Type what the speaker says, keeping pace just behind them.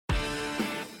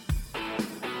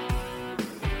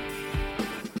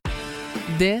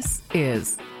This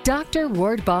is Dr.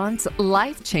 Ward Bond's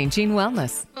Life-Changing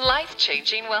Wellness.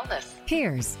 Life-Changing Wellness.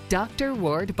 Here's Dr.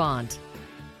 Ward Bond.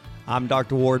 I'm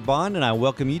Dr. Ward Bond, and I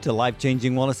welcome you to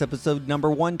Life-Changing Wellness episode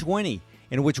number 120,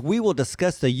 in which we will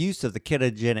discuss the use of the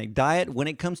ketogenic diet when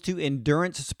it comes to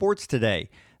endurance sports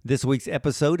today. This week's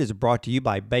episode is brought to you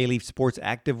by Bayleaf Sports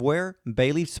Activewear.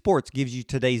 Bayleaf Sports gives you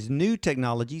today's new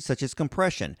technology such as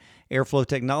compression, airflow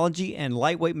technology, and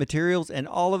lightweight materials and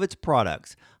all of its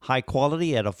products. High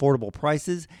quality at affordable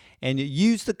prices. And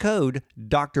use the code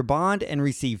Dr. Bond and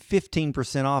receive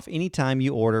 15% off anytime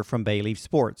you order from Bayleaf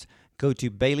Sports. Go to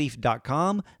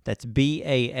bayleaf.com. That's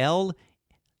BALEAF.com.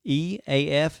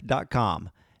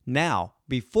 Now,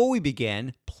 before we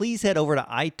begin, please head over to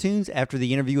iTunes after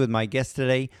the interview with my guest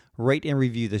today, rate and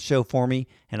review the show for me,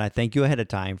 and I thank you ahead of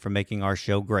time for making our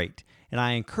show great. And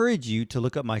I encourage you to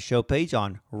look up my show page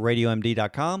on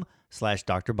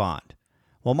radiomd.com/Dr. Bond.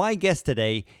 Well, my guest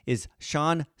today is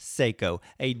Shawn Sako,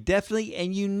 a definitely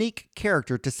and unique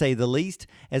character to say the least.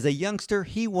 As a youngster,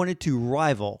 he wanted to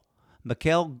rival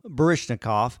Mikhail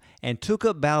Baryshnikov and took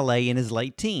up ballet in his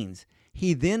late teens.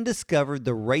 He then discovered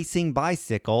the racing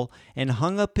bicycle and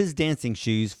hung up his dancing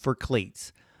shoes for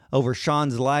cleats. Over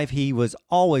Shawn's life, he was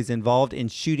always involved in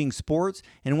shooting sports,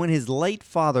 and when his late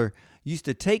father used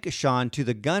to take Shawn to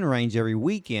the gun range every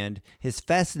weekend, his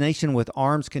fascination with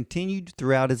arms continued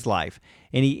throughout his life,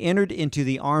 and he entered into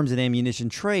the arms and ammunition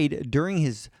trade during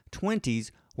his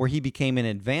 20s, where he became an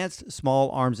advanced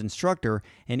small arms instructor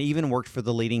and even worked for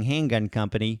the leading handgun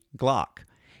company, Glock.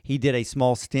 He did a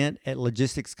small stint at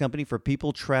logistics company for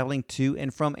people traveling to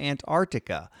and from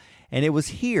Antarctica. And it was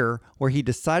here where he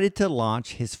decided to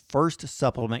launch his first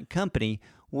supplement company,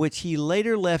 which he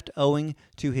later left owing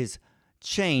to his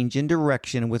change in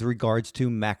direction with regards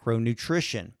to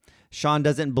macronutrition. Shawn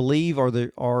doesn't believe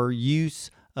our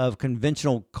use of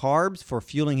conventional carbs for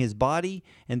fueling his body,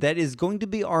 and that is going to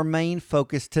be our main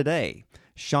focus today.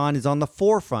 Shawn is on the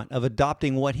forefront of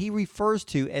adopting what he refers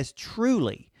to as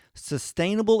truly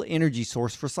sustainable energy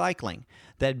source for cycling,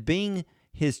 that being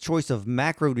his choice of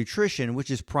macronutrition,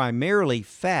 which is primarily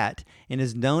fat and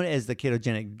is known as the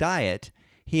ketogenic diet.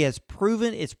 He has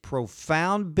proven its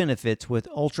profound benefits with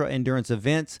ultra endurance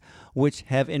events, which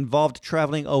have involved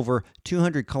traveling over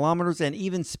 200 kilometers and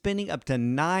even spending up to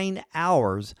 9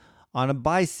 hours on a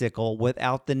bicycle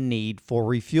without the need for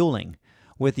refueling.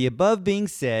 With the above being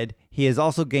said, he has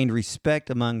also gained respect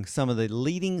among some of the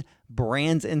leading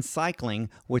brands in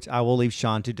cycling, which I will leave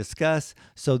Shawn to discuss.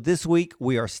 So this week,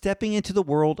 we are stepping into the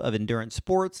world of endurance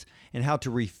sports and how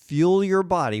to refuel your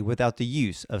body without the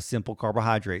use of simple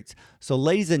carbohydrates. So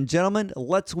ladies and gentlemen,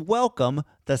 let's welcome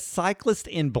the cyclist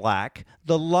in black,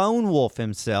 the lone wolf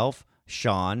himself,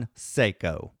 Shawn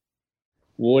Sako.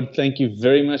 Ward, thank you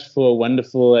very much for a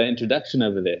wonderful introduction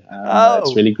over there.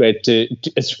 It's really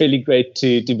great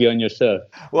to be on your show.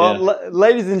 Well,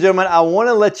 ladies and gentlemen, I want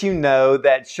to let you know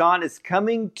that Shawn is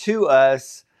coming to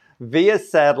us via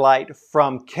satellite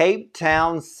from Cape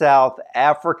Town, South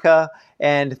Africa.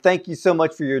 And thank you so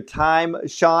much for your time,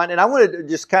 Shawn. And I want to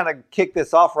just kind of kick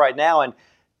this off right now and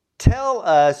tell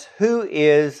us, who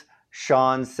is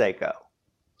Shawn Sako?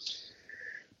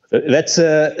 That's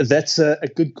a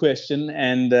good question,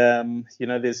 and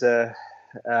there's an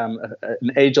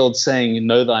age-old saying,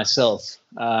 "Know thyself,"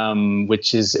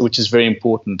 which is very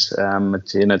important.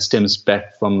 It stems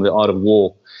back from the art of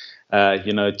war. If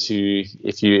you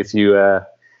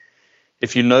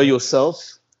know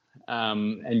yourself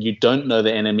and you don't know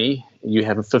the enemy, you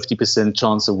have a 50%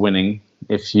 chance of winning.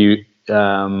 If you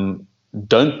don't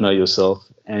know yourself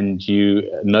and you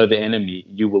know the enemy,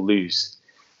 you will lose.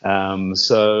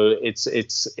 So it's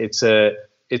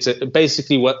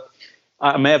basically what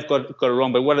I may have got it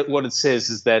wrong, but what it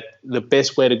says is that the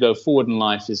best way to go forward in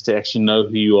life is to actually know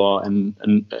who you are and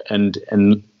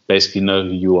basically know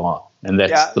who you are, and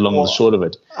that's the long and the short of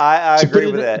it. I agree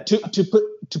with that.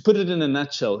 To put it in a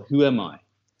nutshell, who am I?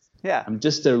 Yeah, I'm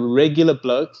just a regular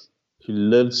bloke who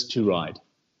lives to ride.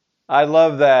 I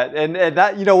love that, and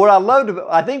that, what I loved.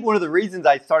 I think one of the reasons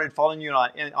I started following you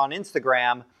on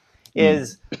Instagram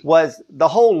was the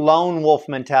whole lone wolf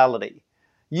mentality.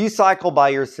 You cycle by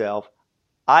yourself,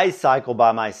 I cycle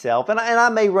by myself, and I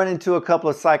may run into a couple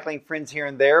of cycling friends here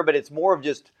and there, but it's more of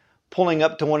just pulling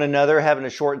up to one another, having a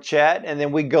short chat, and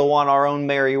then we go on our own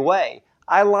merry way.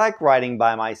 I like riding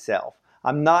by myself.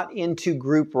 I'm not into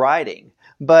group riding.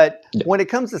 But when it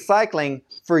comes to cycling,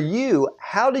 for you,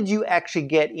 how did you actually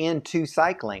get into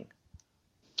cycling?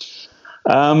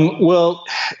 I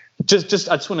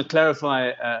just want to clarify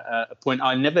a point.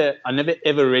 I never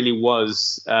ever really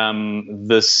was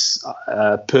this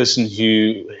person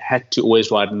who had to always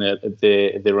ride on their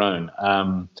own.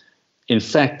 In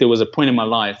fact, there was a point in my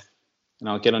life, and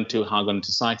I'll get onto how I got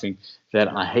into cycling, that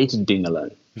I hated being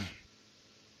alone.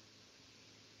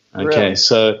 Okay, Really?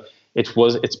 so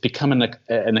it's become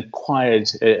an acquired,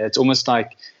 it's almost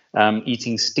like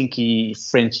eating stinky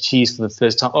French cheese for the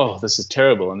first time. Oh, this is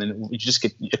terrible. And then you just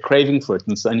get a craving for it,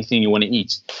 and it's the only thing you want to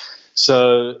eat.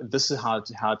 So this is how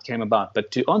it came about.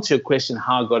 But to answer your question,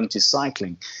 how I got into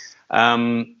cycling,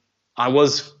 I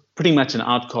was pretty much an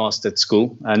outcast at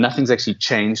school. Nothing's actually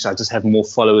changed. I just have more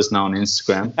followers now on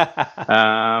Instagram.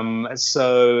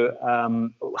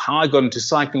 How I got into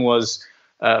cycling was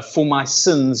for my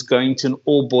sins going to an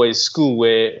all-boys school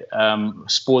where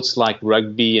sports like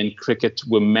rugby and cricket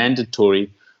were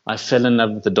mandatory. I fell in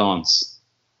love with the dance.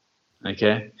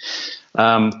 Okay.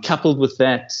 Coupled with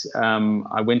that,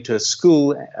 I went to a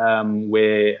school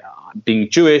where, being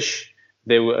Jewish,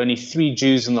 there were only 3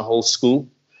 Jews in the whole school.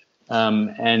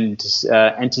 And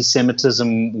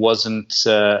anti-Semitism was an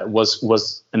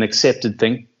accepted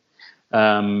thing.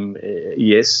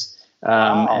 Yes.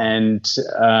 Wow.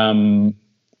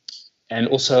 And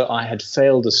also I had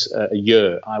failed a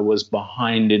year. I was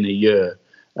behind in a year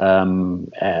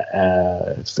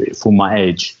for my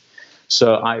age.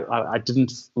 So I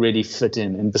didn't really fit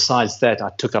in. And besides that, I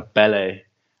took up ballet.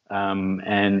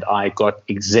 And I got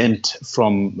exempt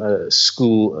from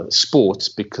school sports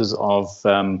because of,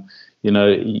 you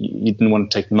didn't want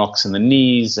to take knocks in the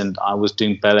knees, and I was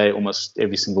doing ballet almost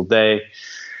every single day.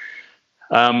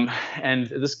 And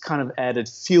this kind of added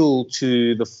fuel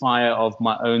to the fire of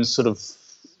my own sort of,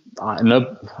 I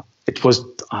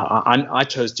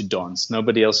chose to dance.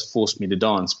 Nobody else forced me to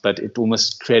dance, but it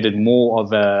almost created more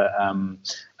of a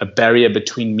barrier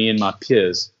between me and my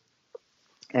peers.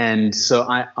 And so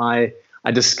I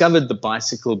discovered the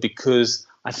bicycle because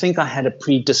I think I had a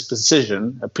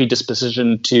predisposition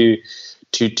to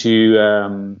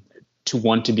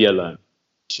want to be alone,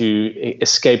 to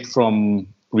escape from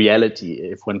reality,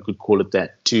 if one could call it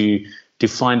that, to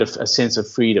find a sense of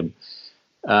freedom.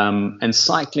 And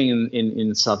cycling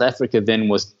in South Africa then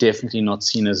was definitely not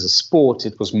seen as a sport.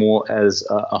 It was more as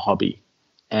a hobby.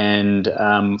 And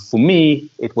for me,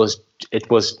 it was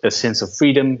a sense of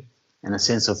freedom and a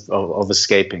sense of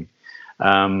escaping.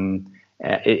 And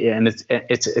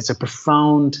it's a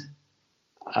profound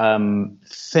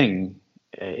thing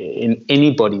in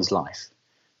anybody's life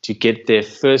to get their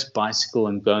first bicycle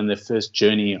and go on their first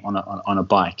journey on a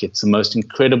bike. It's the most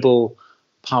incredible,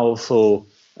 powerful,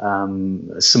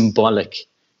 symbolic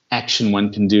action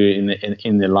one can do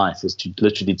in their life, is to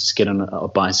literally just get on a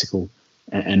bicycle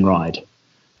and ride.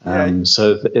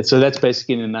 So that's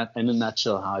basically in a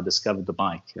nutshell how I discovered the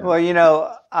bike. Yeah.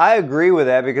 Well, I agree with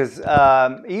that because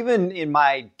even in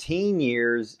my teen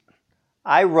years,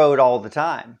 I rode all the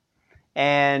time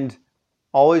and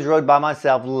always rode by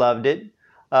myself, loved it.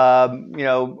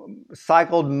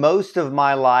 Cycled most of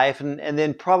my life, and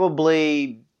then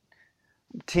probably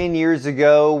 10 years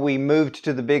ago, we moved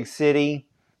to the big city.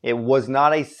 It was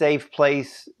not a safe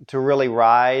place to really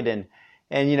ride, and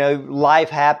life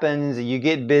happens, you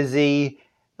get busy,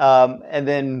 and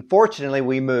then fortunately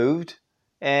we moved,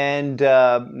 and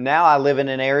now I live in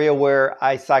an area where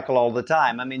I cycle all the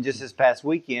time. I mean, just this past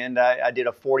weekend, I did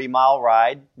a 40-mile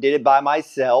ride, did it by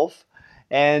myself,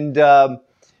 and I'm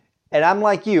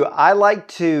like you. I like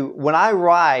to, when I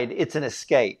ride, it's an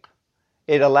escape.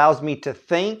 It allows me to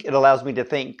think. It allows me to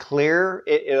think clear.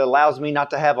 It allows me not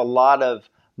to have a lot of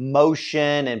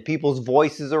motion and people's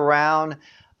voices around.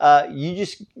 You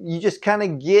just kind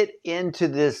of get into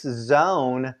this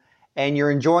zone and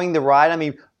you're enjoying the ride. I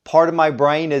mean, part of my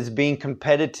brain is being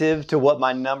competitive to what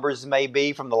my numbers may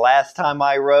be from the last time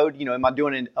I rode. Am I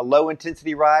doing a low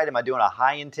intensity ride? Am I doing a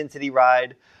high intensity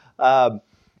ride?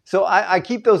 So I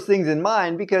keep those things in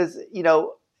mind because,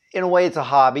 in a way it's a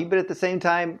hobby, but at the same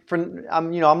time,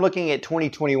 I'm looking at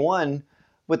 2021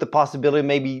 with the possibility of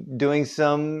maybe doing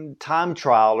some time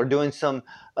trial or doing some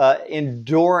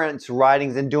endurance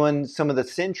ridings and doing some of the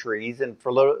centuries. And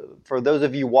for those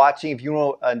of you watching, if you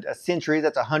know a century,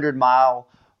 that's a 100-mile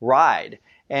ride.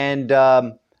 And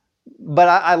but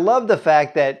I love the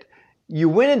fact that you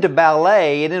went into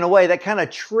ballet, and in a way that kind of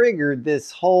triggered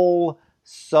this whole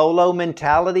solo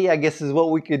mentality, I guess is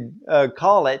what we could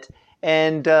call it.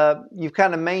 And you've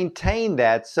kind of maintained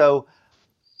that. So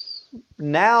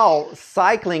now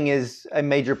cycling is a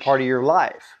major part of your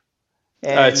life.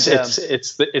 And,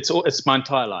 it's my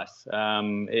entire life.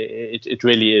 It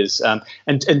really is. And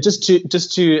just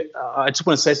to I just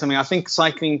want to say something. I think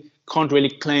cycling can't really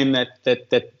claim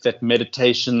that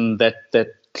meditation, that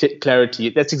clarity.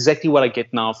 That's exactly what I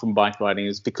get now from bike riding,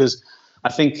 is because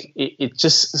I think it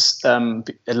just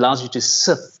allows you to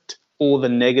sift all the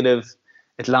negative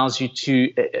It allows you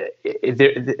to.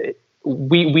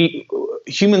 We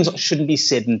humans shouldn't be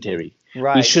sedentary.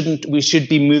 Right. We should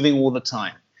be moving all the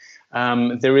time.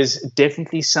 There is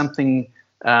definitely something.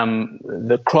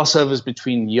 The crossovers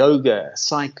between yoga,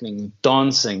 cycling,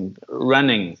 dancing,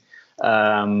 running,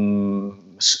 long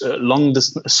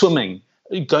distance swimming,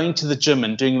 going to the gym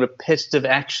and doing repetitive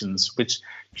actions, which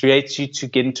creates you to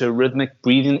get into a rhythmic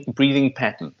breathing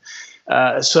pattern.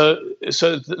 So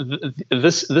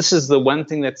this is the one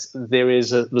thing there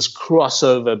is this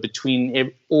crossover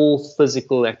between all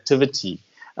physical activity,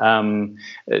 and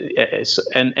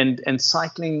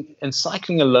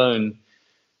cycling alone,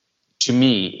 to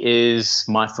me, is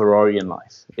my Ferrari in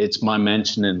life. It's my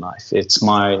mansion in life. It's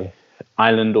my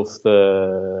island off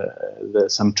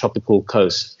some tropical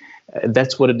coast.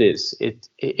 That's what it is. It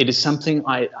is something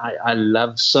I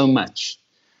love so much,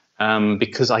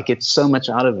 because I get so much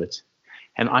out of it.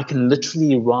 And I can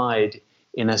literally ride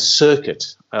in a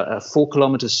circuit, a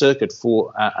 4-kilometer circuit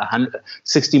for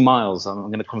 60 miles. I'm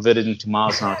going to convert it into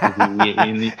miles now.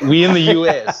 We in the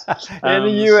US. In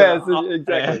the US,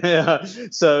 exactly. Yeah.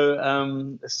 So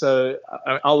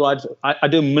I'll ride. I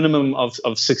do a minimum of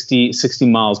 60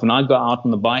 miles. When I go out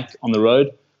on the bike on the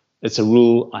road, it's a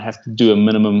rule. I have to do a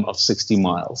minimum of 60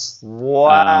 miles.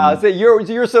 Wow! So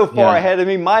you're so far ahead of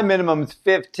me. My minimum is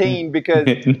 15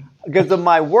 because of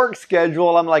my work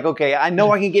schedule. I'm like, okay, I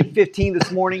know I can get 15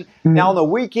 this morning. Now on the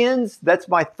weekends, that's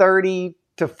my 30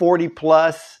 to 40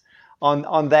 plus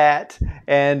on that.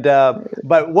 And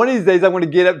but one of these days, I want to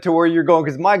get up to where you're going,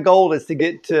 because my goal is to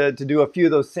get to do a few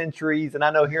of those centuries. And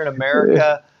I know here in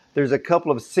America, there's a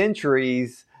couple of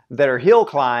centuries that are hill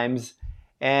climbs.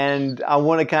 And I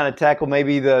want to kind of tackle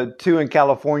maybe the 2 in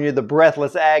California, the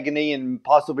Breathless Agony, and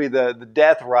possibly the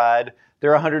Death Ride.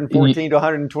 They're 114 to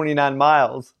 129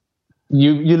 miles.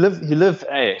 You live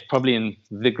probably in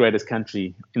the greatest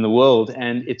country in the world,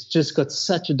 and it's just got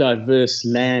such a diverse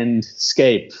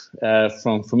landscape,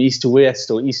 from east to west,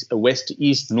 or west to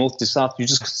east, north to south. You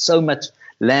just got so much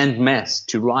land mass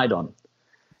to ride on.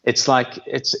 It's like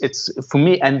it's for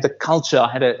me, and the culture. I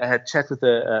had a chat with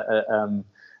a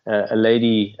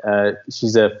lady.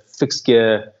 She's a fixed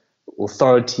gear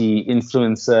authority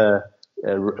influencer,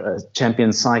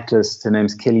 champion cyclist. Her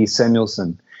name's Kelly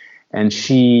Samuelson, and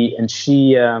she and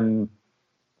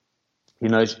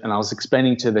I was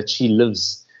explaining to her that she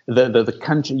lives the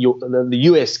country, the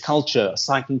US culture,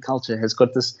 cycling culture, has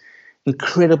got this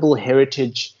incredible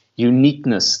heritage,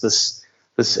 uniqueness. This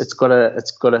it's got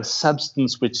a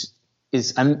substance which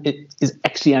is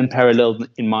actually unparalleled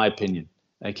in my opinion.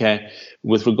 Okay,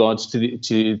 with regards to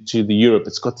the Europe,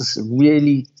 it's got this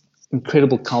really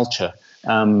incredible culture,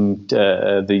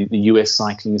 the US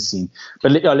cycling scene.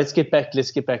 But let's get back to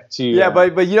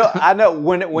but I know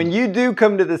when you do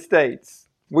come to the States,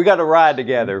 we got to ride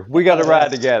together.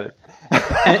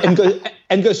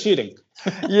 and go shooting.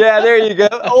 Yeah, there you go.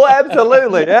 Oh,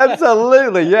 absolutely. Yeah,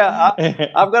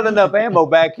 I've got enough ammo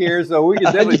back here, so we can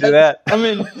definitely do that. I'm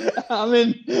in.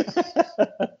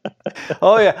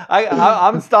 Oh yeah,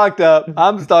 I'm stocked up.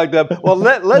 Well,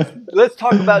 let's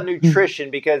talk about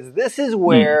nutrition, because this is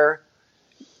where,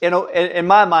 in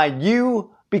my mind,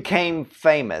 you became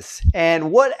famous,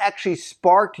 and what actually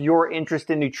sparked your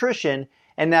interest in nutrition,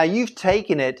 and now you've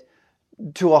taken it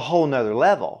to a whole nother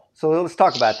level. So let's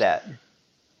talk about that.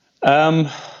 I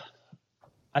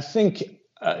think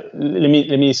let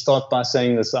me start by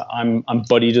saying this. I'm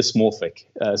body dysmorphic,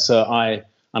 so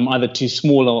I'm either too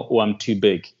small or I'm too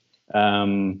big.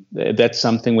 That's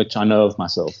something which I know of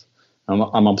myself.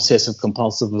 I'm obsessive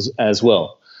compulsive as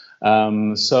well.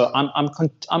 So I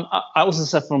also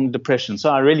suffer from depression.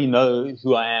 So I really know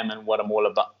who I am and what I'm all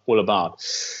about.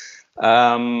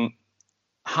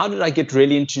 How did I get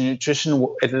really into nutrition?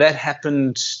 That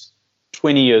happened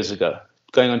 20 years ago.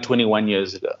 Going on 21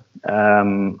 years ago,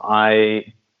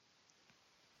 I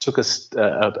took I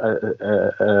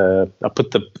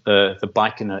put the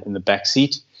bike in the back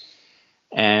seat,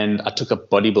 and I took up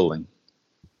bodybuilding.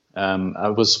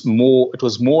 It was more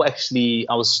actually.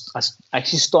 I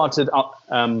actually started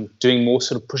doing more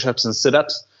sort of push-ups and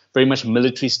sit-ups, very much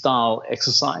military style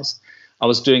exercise. I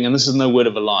was doing, and this is no word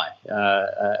of a lie.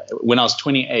 When I was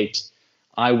 28,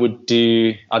 I'd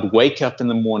wake up in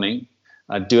the morning.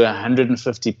 I'd do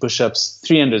 150 push-ups,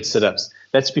 300 sit-ups.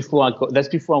 That's before I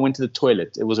went to the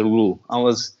toilet. It was a rule. It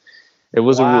was a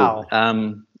rule.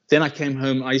 Then I came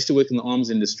home. I used to work in the arms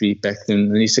industry back then,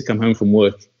 and I used to come home from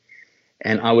work,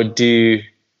 and I would do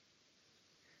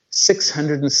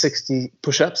 660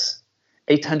 push-ups,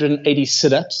 880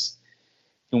 sit-ups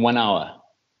in 1 hour.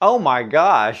 Oh my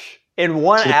gosh! In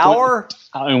 1 hour?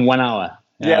 In 1 hour.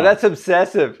 Yeah, that's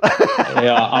obsessive.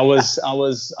 Yeah, I was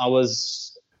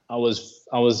I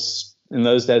was in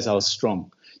those days I was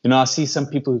strong. I see some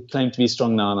people who claim to be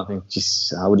strong now, and I think,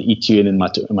 geez, I would eat you in my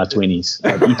 20s.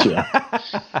 I'd eat you.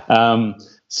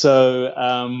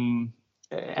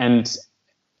 And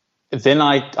then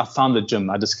I found the gym.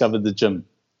 I discovered the gym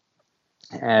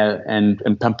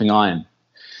and pumping iron.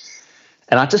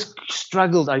 And I just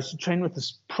struggled. I used to train with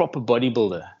this proper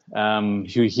bodybuilder.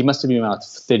 He must have been about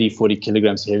 30, 40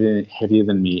 kilograms heavier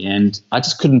than me. And I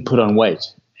just couldn't put on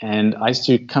weight. And I used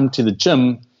to come to the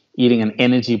gym eating an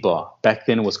energy bar. Back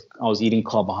then I was eating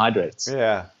carbohydrates.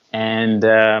 Yeah. And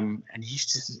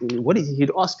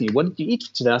he'd ask me, what did you eat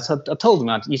today? I told him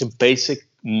I'd eat a basic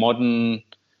modern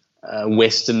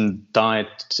Western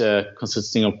diet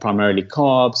consisting of primarily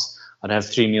carbs. I'd have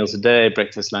 3 meals a day,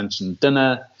 breakfast, lunch, and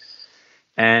dinner.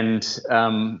 And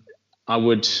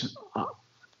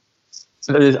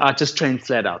I just trained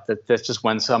flat out. That's just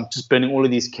one. So I'm just burning all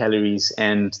of these calories,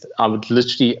 and I would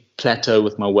literally plateau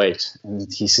with my weight.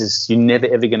 And he says, you're never,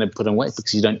 ever going to put on weight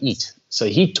because you don't eat. So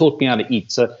he taught me how to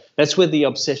eat. So that's where the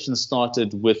obsession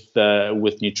started with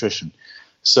nutrition.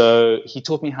 So he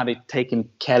taught me how to take in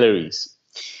calories.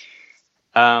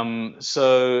 And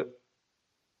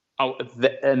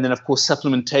then, of course,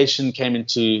 supplementation came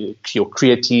into your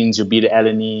creatines, your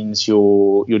beta-alanines,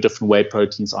 your different whey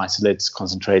proteins, isolates,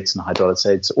 concentrates, and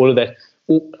hydrolysates. All of that,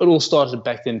 it all started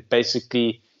back then,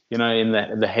 basically, in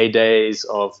the heydays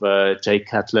of Jay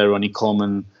Cutler, Ronnie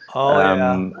Coleman.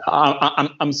 I'm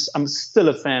still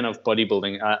a fan of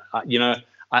bodybuilding.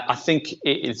 I think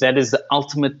that is the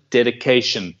ultimate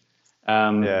dedication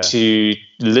to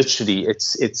literally,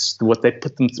 it's what they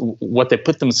put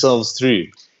themselves through.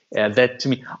 That to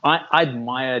me, I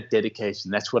admire dedication.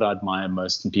 That's what I admire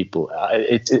most in people.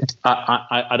 I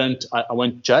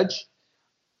won't judge.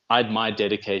 I admire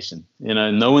dedication.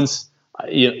 No one's.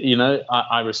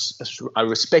 I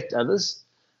respect others,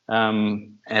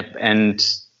 and I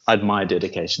admire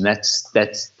dedication. That's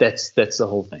the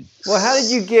whole thing. Well, how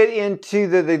did you get into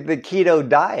the keto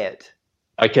diet?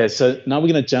 Okay, so now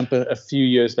we're going to jump a few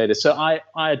years later. So I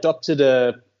adopted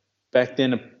back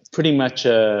then pretty much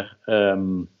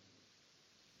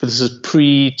this is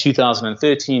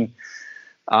pre-2013,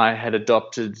 I had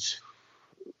adopted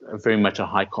very much a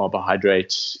high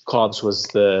carbohydrate. Carbs was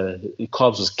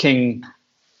king.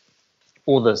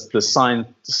 All the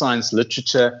science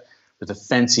literature with the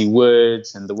fancy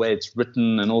words and the way it's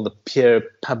written and all the peer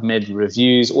PubMed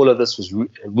reviews, all of this was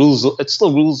rules. It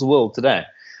still rules the world today.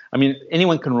 I mean,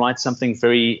 anyone can write something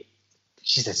very,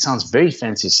 geez, that sounds very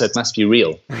fancy, so it must be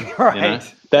real. Right.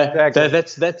 That's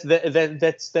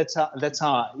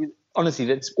how honestly,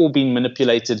 that's all been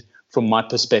manipulated from my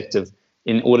perspective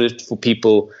in order for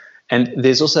people. And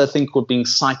there's also a thing called being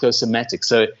psychosomatic.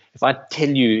 So if I'm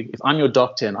your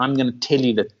doctor and I'm going to tell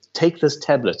you that take this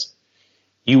tablet,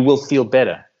 you will feel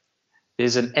better.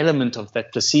 There's an element of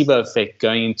that placebo effect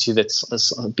going into that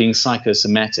being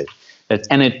psychosomatic, that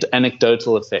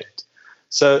anecdotal effect.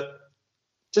 So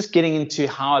just getting into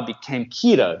how I became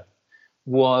keto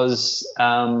was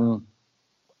there's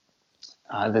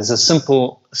a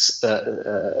simple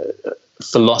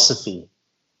philosophy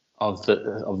of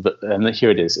the and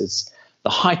here it is. It's the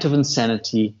height of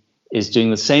insanity is doing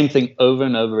the same thing over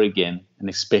and over again and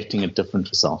expecting a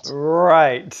different result.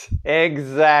 Right.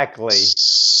 Exactly.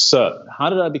 So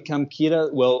how did I become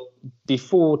keto? Well, I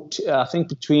think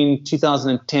between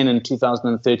 2010 and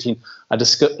 2013, I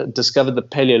discovered the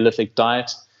Paleolithic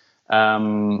diet.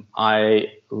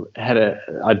 I'd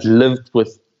lived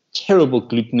with terrible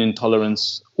gluten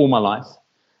intolerance all my life.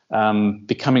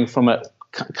 Coming from a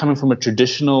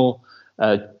traditional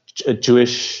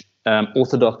Jewish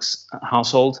Orthodox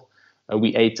household,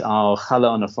 we ate our challah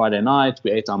on a Friday night.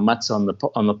 We ate our matzah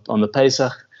on the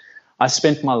Pesach. I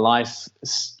spent my life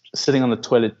sitting on the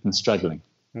toilet and struggling.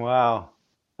 Wow.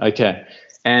 Okay,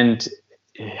 and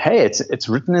hey, it's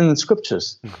written in the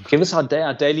scriptures. Give us our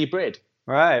daily bread.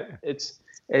 Right. It's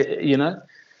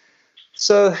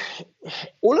So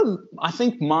I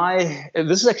think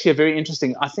this is actually a very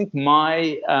interesting. I think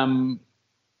my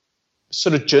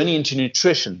sort of journey into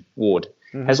nutrition, Ward,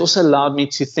 has also allowed me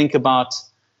to think about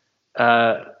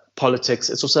politics.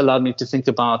 It's also allowed me to think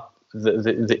about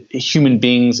the human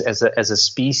beings as a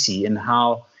species and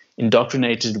how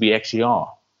indoctrinated we actually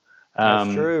are.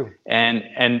 That's true. And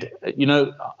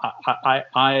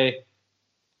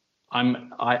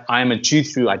I'm a Jew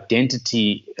through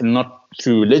identity and not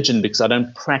through religion, because I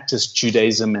don't practice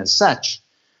Judaism as such.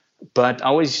 But I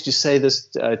always used to say this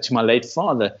to my late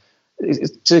father,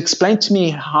 to explain to me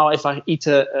how if I eat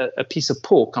a piece of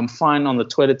pork, I'm fine on the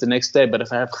toilet the next day, but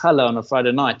if I have challah on a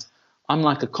Friday night, I'm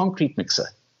like a concrete mixer.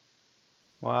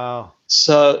 Wow.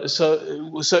 So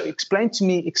explain to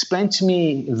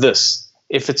me this.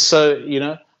 If it's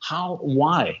so,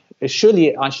 why?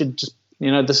 Surely I should just,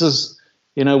 this is,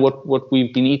 what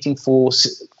we've been eating for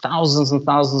thousands and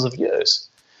thousands of years.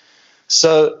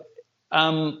 So,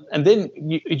 and then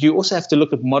you also have to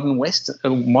look at modern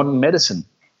medicine.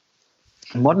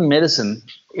 Modern medicine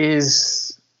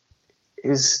is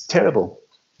terrible,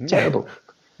 terrible.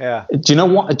 Yeah. Do you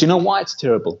know why it's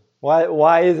terrible?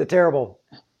 Why is it terrible?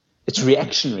 It's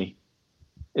reactionary.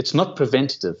 It's not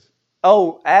preventative.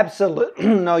 Oh, absolutely.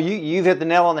 No, you've hit the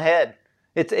nail on the head.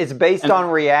 It's based on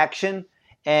reaction,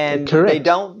 and correct.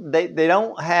 they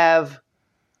don't have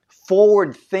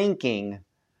forward thinking,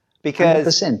 because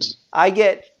 100%. I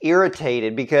get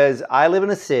irritated because I live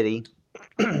in a city,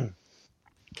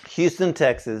 Houston,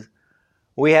 Texas.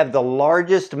 We have the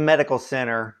largest medical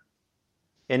center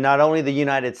in not only the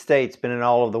United States, but in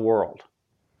all of the world.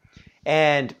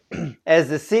 And as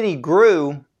the city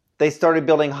grew, they started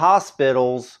building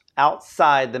hospitals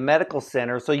outside the medical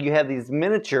center. So you have these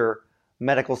miniature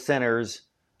medical centers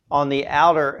on the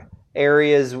outer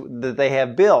areas that they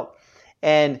have built.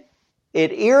 And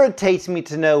it irritates me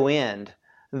to no end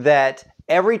that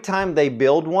every time they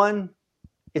build one,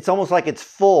 it's almost like it's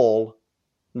full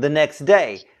the next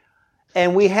day.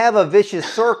 And we have a vicious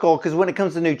circle, because when it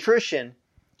comes to nutrition,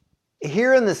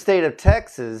 here in the state of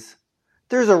Texas,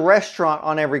 there's a restaurant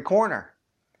on every corner.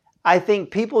 I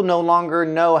think people no longer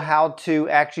know how to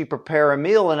actually prepare a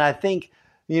meal. And I think,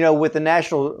 with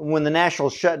when the national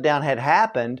shutdown had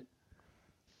happened,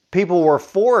 people were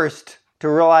forced to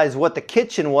realize what the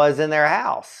kitchen was in their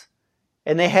house.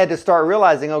 And they had to start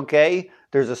realizing, okay,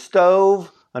 there's a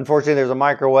stove. Unfortunately, there's a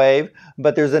microwave,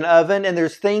 but there's an oven, and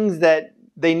there's things that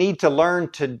they need to learn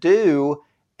to do.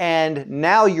 And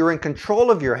now you're in control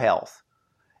of your health.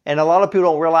 And a lot of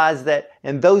people don't realize that,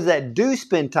 and those that do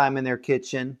spend time in their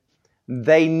kitchen,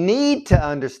 they need to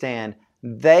understand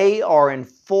they are in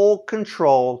full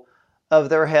control of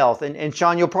their health. And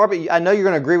Sean, I know you're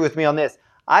going to agree with me on this.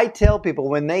 I tell people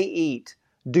when they eat,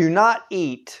 do not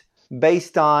eat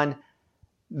based on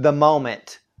the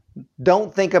moment.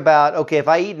 Don't think about, okay, if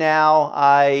I eat now,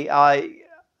 I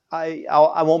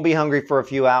won't be hungry for a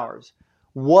few hours.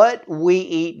 What we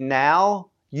eat now,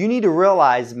 you need to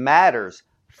realize matters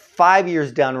 5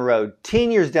 years down the road,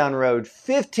 10 years down the road,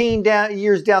 15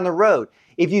 years down the road.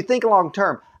 If you think long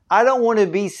term, I don't want to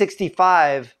be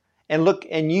 65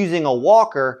 and using a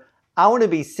walker. I want to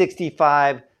be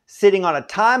 65 sitting on a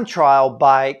time trial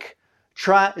bike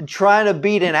trying to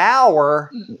beat an hour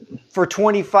for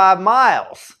 25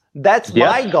 miles. That's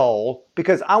my goal,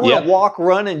 because I want to walk,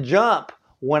 run, and jump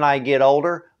when I get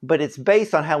older, but it's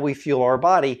based on how we fuel our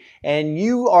body. And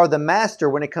you are the master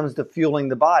when it comes to fueling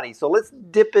the body. So let's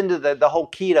dip into the whole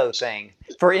keto thing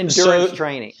for endurance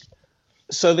training.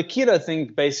 So the keto thing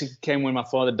basically came when my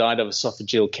father died of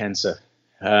esophageal cancer.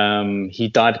 He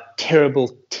died a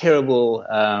terrible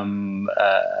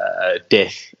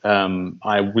death.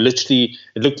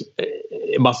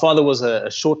 My father was a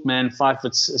short man,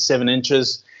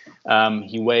 5'7".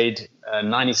 He weighed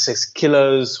 96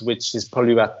 kilos, which is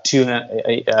probably about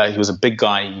 200. He was a big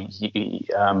guy,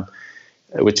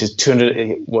 which is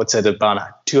 200. What's that,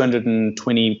 about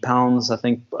 220 pounds, I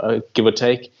think, give or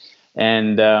take.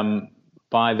 And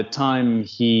by the time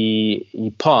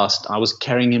he passed, I was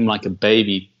carrying him like a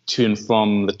baby to and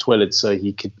from the toilet, so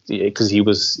he could, because he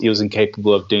was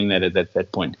incapable of doing that at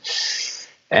that point.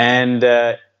 And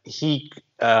my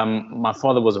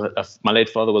late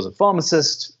father was a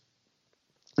pharmacist.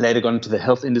 Later got into the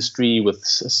health industry with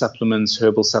supplements,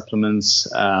 herbal supplements.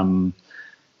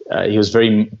 He was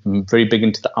very, very big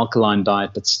into the alkaline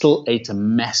diet, but still ate a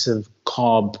massive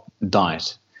carb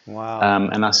diet. Wow.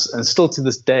 And still to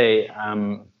this day,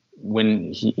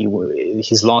 when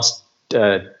his last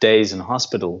days in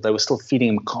hospital, they were still feeding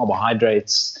him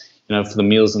carbohydrates, for the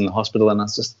meals in the hospital. And I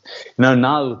was just,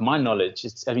 now with my knowledge,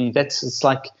 it's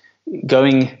like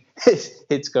going.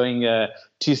 It's going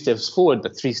 2 steps forward,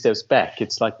 but 3 steps back.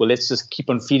 It's like, well, let's just keep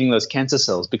on feeding those cancer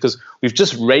cells, because we've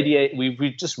just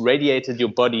radiated your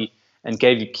body and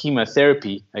gave you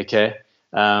chemotherapy, okay?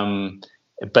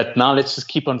 But now let's just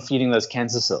keep on feeding those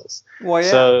cancer cells. Well,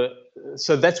 yeah.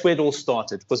 So that's where it all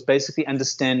started, was basically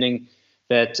understanding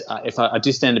that if I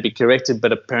do stand to be corrected,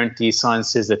 but apparently science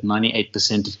says that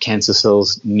 98% of cancer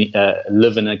cells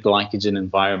live in a glycogen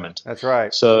environment. That's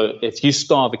right. So if you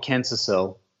starve a cancer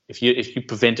cell, if you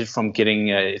prevent it from getting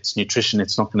its nutrition,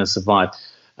 it's not going to survive.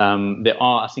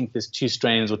 I think there's 2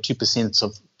 strains, or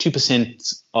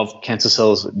 2% of cancer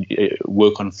cells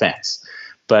work on fats.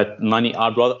 But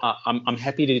I'm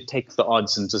happy to take the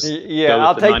odds and just yeah.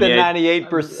 I'll take the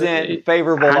 98%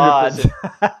 favorable 100%. Odds.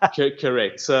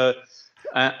 Correct. So,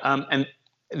 and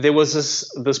there was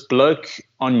this bloke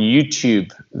on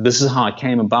YouTube. This is how I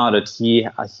came about it. He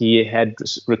had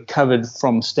recovered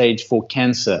from stage 4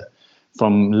 cancer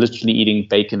from literally eating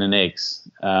bacon and eggs.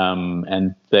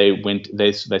 And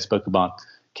they spoke about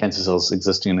cancer cells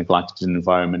existing in a glycogen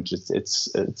environment.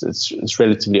 It's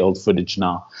relatively old footage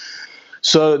now.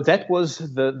 So that was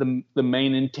the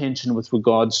main intention with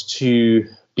regards to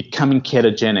becoming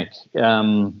ketogenic.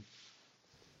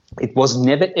 It was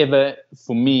never ever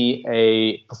for me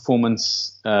a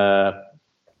performance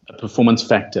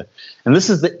factor, and this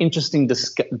is the interesting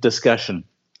discussion.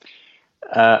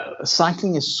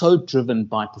 Cycling is so driven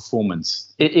by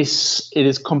performance.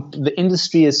 The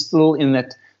industry is still in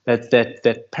that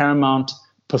paramount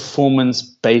performance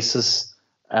basis.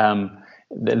 And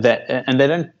they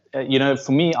don't.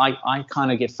 For me, I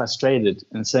kind of get frustrated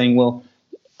and saying, well,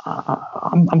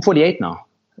 I'm 48 now.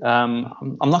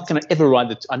 I'm not going to ever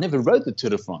ride I never rode the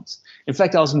Tour de France. In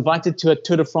fact, I was invited to a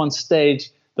Tour de France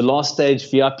stage, the last stage,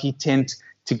 VIP tent,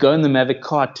 to go in the Mavic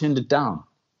car. I turned it down.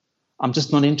 I'm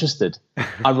just not interested.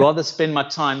 I'd rather spend my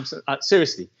time,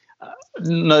 seriously,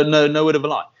 no word of a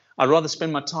lie. I'd rather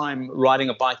spend my time riding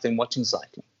a bike than watching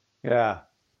cycling. Yeah.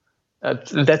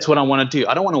 That's what I want to do.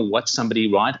 I don't want to watch somebody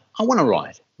ride. I want to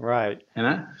ride. Right.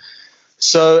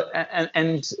 So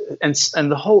and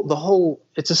the whole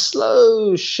it's a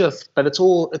slow shift, but it's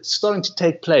starting to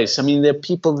take place. I mean, there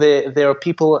are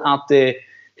people out there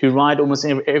who ride almost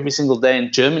every single day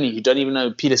in Germany who don't even know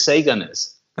who Peter Sagan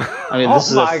is. I mean, this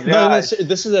is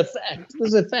a fact. This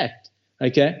is a fact.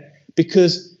 Okay,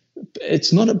 because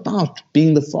it's not about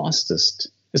being the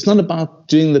fastest. It's not about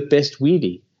doing the best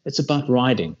wheelie. It's about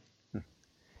riding,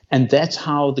 and that's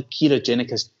how the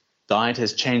ketogenic diet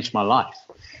has changed my life.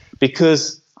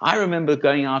 Because I remember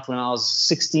going out when I was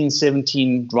 16,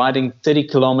 17, riding 30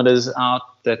 kilometers out.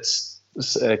 That's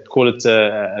call it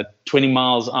 20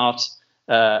 miles out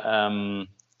on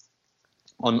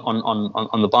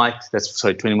the bike. That's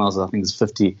 20 miles. I think it's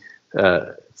 40.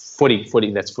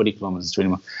 That's 40 kilometers, 20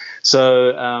 miles.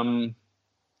 So and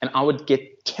I would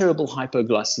get terrible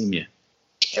hypoglycemia.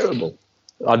 Terrible.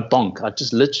 I'd bonk.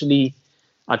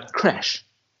 I'd crash.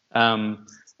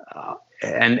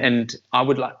 And I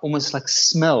would almost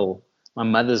smell my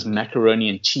mother's macaroni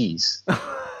and cheese.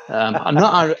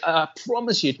 I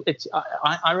promise you,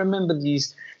 I remember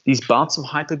these bouts of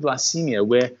hypoglycemia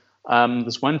where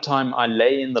this one time I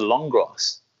lay in the long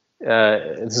grass.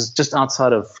 This is just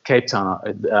outside of Cape Town.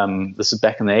 This is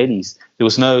back in the 80s. There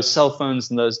was no cell phones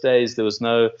in those days. There was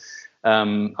no.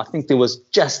 I think there was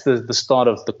just the start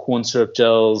of the corn syrup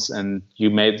gels, and I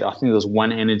think there was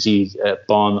one energy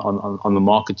bar on the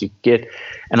market you could get.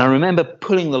 And I remember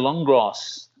pulling the long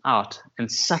grass out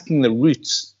and sucking the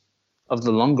roots of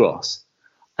the long grass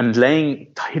and laying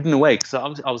hidden away, because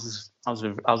I was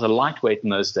a lightweight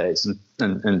in those days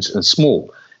and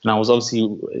small, and I was obviously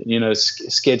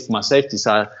scared for my safety.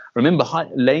 So I remember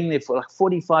laying there for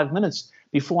 45 minutes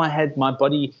before I had my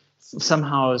body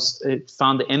somehow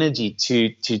found the energy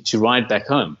to ride back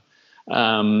home.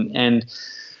 And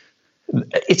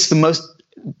it's the most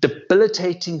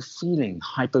debilitating feeling,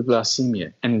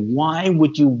 hypoglycemia. And why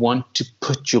would you want to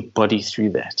put your body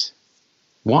through that?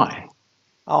 Why?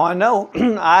 Oh, I know.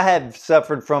 I have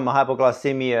suffered from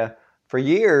hypoglycemia for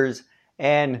years,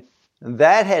 and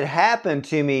that had happened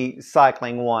to me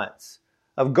cycling once,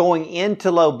 of going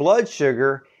into low blood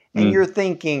sugar, and you're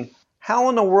thinking, how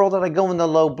in the world did I go into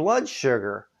low blood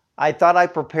sugar? I thought I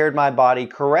prepared my body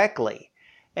correctly.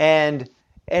 And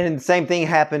the same thing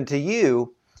happened to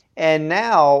you. And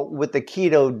now with the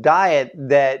keto diet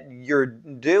that you're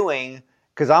doing,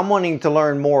 because I'm wanting to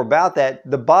learn more about that,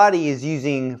 the body is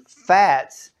using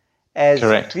fats as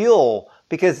Correct. Fuel.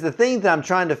 Because the thing that I'm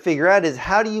trying to figure out is,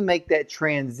 how do you make that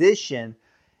transition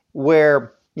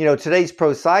where, today's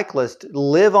pro cyclists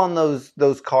live on those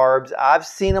carbs. I've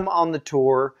seen them on the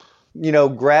tour,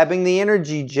 grabbing the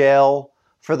energy gel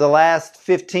for the last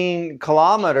 15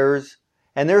 kilometers,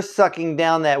 and they're sucking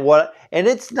down and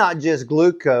it's not just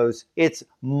glucose, it's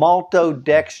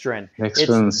maltodextrin.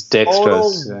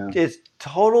 It's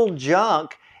total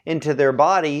junk into their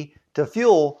body to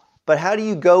fuel. But how do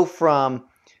you go from,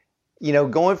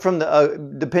 going from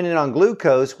depending on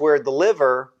glucose, where the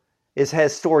liver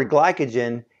has stored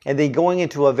glycogen, and then going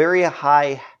into a very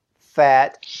high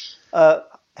fat,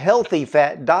 healthy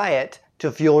fat diet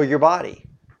to fuel your body?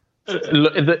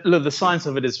 The science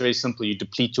of it is very simple. You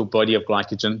deplete your body of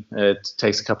glycogen. It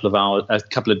takes a couple of hours, a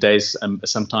couple of days,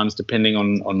 sometimes depending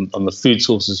on the food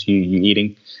sources you're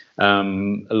eating. A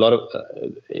lot of,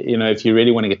 if you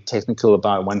really want to get technical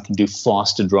about it, one can do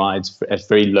fasted rides at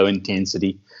very low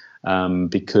intensity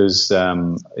because,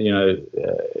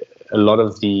 a lot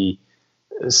of the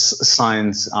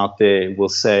science out there will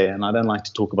say, and I don't like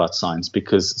to talk about science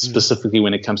because specifically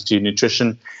when it comes to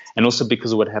nutrition, and also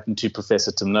because of what happened to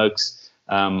Professor Tim Noakes,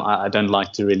 I don't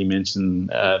like to really mention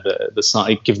the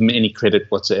science, give him any credit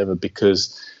whatsoever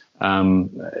because, I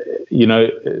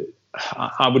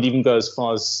would even go as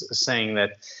far as saying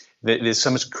that there's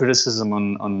so much criticism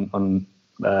on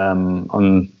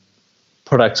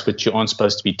products which you aren't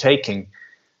supposed to be taking,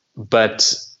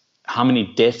 but how many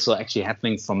deaths are actually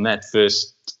happening from that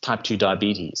versus type 2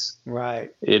 diabetes?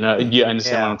 Right. You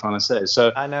understand what I'm trying to say.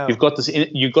 So I know. you've got this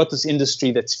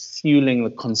industry that's fueling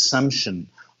the consumption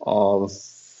of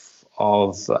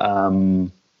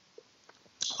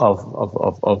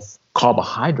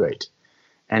carbohydrate,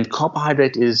 and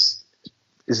carbohydrate is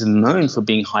known for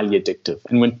being highly addictive.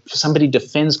 And when somebody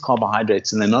defends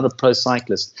carbohydrates and they're not a pro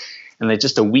cyclist and they're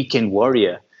just a weekend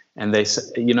warrior, and they say,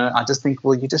 I just think,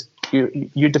 well,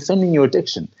 you're defending your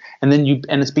addiction, and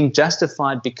it's being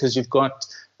justified because you've got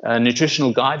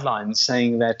nutritional guidelines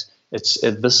saying that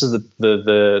this is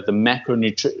the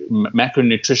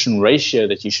macronutrition ratio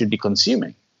that you should be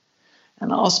consuming.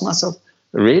 And I ask myself,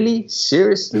 really,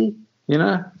 seriously,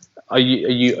 are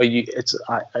you?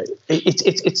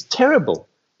 It's terrible.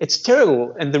 It's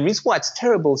terrible, and the reason why it's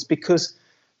terrible is because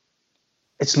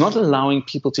it's not allowing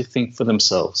people to think for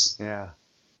themselves. Yeah.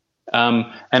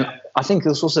 And I think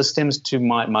this also stems to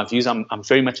my views. I'm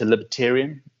very much a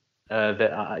libertarian.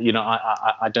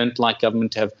 I don't like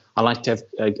government to have. I like to have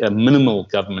a minimal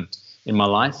government in my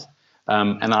life.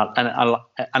 And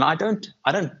I don't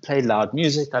play loud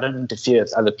music. I don't interfere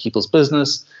with other people's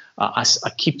business. I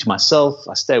keep to myself.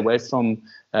 I stay away from.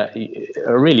 I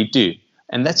really do.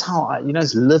 And that's how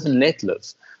it's live and let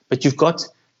live. But you've got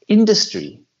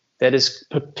industry that is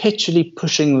perpetually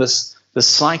pushing the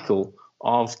cycle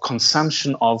of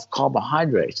consumption of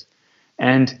carbohydrate.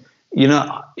 And,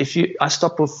 I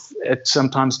stop off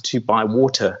sometimes to buy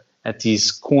water at these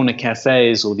corner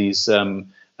cafes or these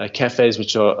cafes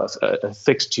which are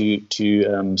affixed to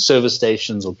service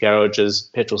stations or garages,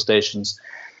 petrol stations.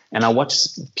 And I watch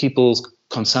people's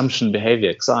consumption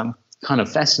behavior because I'm kind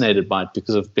of fascinated by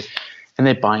it and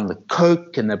they're buying the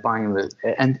Coke and they're buying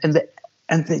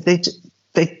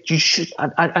you should,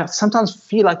 I sometimes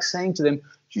feel like saying to them,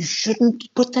 you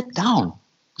shouldn't put that down.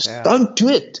 Yeah. Don't do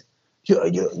it.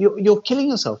 You're killing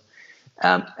yourself.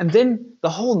 And then the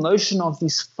whole notion of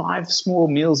these 5 small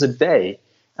meals a day,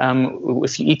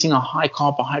 if you're eating a high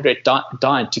carbohydrate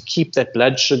diet to keep that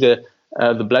blood sugar,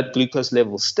 the blood glucose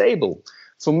level stable,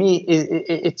 for me,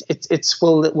 it's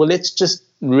let's just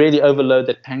really overload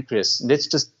that pancreas. Let's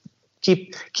just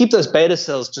keep those beta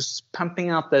cells just pumping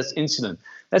out this insulin.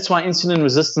 That's why insulin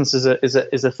resistance is a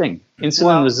thing.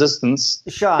 Insulin resistance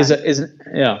Sean, is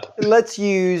yeah.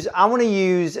 I want to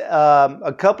use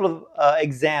a couple of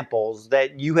examples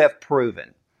that you have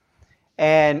proven,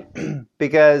 and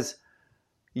because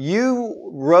you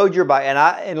rode your bike,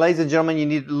 and ladies and gentlemen, you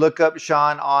need to look up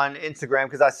Sean on Instagram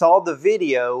because I saw the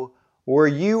video where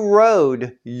you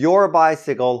rode your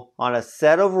bicycle on a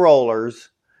set of rollers.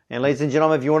 And ladies and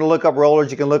gentlemen, if you want to look up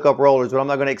rollers, you can look up rollers, but I'm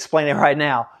not going to explain it right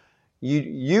now.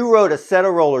 You rode a set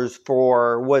of rollers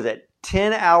for,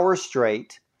 10 hours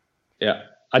straight? Yeah.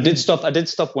 I did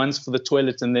stop once for the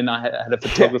toilet, and then I had a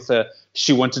photographer.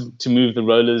 She wanted to move the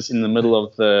rollers in the middle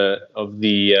of the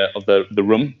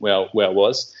room where I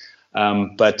was.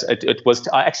 But it was,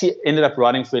 I actually ended up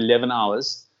riding for 11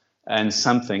 hours and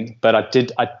something, but I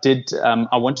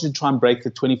wanted to try and break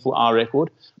the 24-hour record,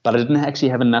 but I didn't actually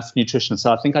have enough nutrition.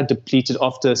 So I think I depleted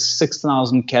after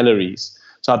 6,000 calories.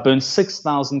 So I burned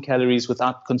 6,000 calories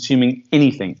without consuming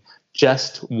anything,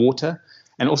 just water.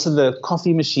 And also the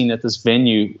coffee machine at this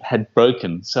venue had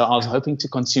broken. So I was hoping to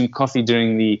consume coffee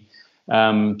during the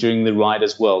ride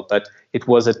as well. But it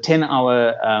was a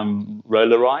 10-hour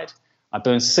roller ride. I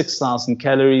burned 6,000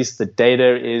 calories. The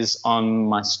data is on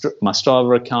my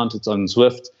Strava account. It's on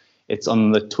Zwift. It's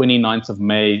on the 29th of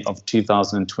May of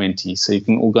 2020. So you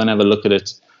can all go and have a look at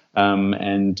it.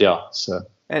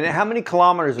 And how many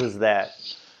kilometers was that?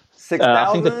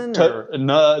 6,000?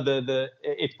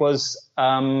 It was.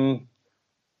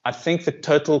 I think the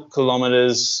total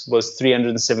kilometers was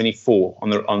 374 on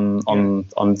the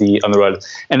road,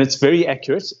 and it's very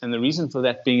accurate. And the reason for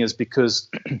that being is because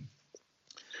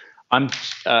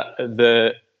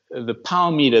the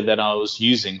power meter that I was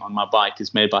using on my bike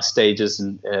is made by Stages,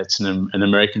 and it's an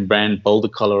American brand, Boulder,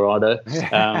 Colorado.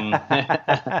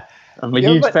 I'm a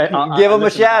huge fan. Give them a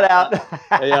shout out.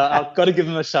 Yeah, I've got to give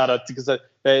them a shout out because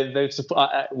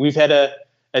we've had a.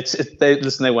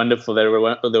 They're wonderful.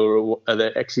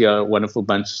 They're actually a wonderful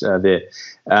bunch there,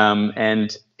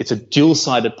 and it's a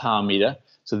dual-sided power meter.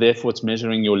 So therefore, it's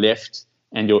measuring your left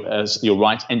and your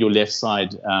right and your left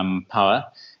side power,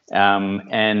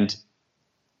 and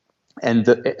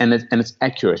it's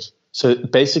accurate. So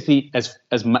basically,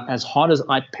 as hard as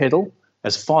I pedal,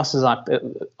 as fast as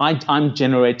I'm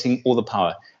generating all the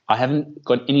power. I haven't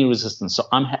got any resistance. So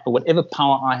whatever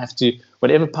power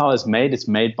is made, it's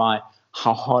made by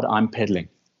how hard I'm pedaling,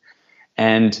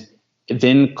 and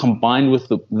then combined with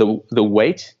the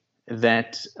weight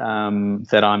that I'm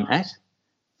at,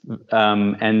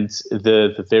 and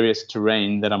the various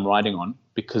terrain that I'm riding on,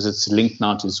 because it's linked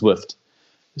now to Zwift.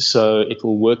 So it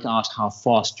will work out how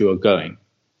fast you are going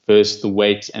versus the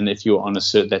weight, and if you're on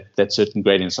that certain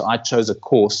gradient. So I chose a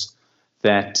course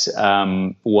that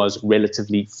was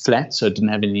relatively flat, so it didn't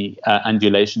have any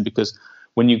undulation, because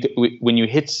when you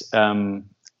hit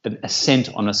an ascent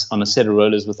on a set of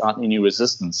rollers without any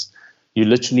resistance, you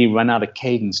literally run out of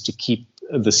cadence to keep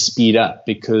the speed up,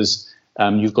 because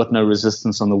you've got no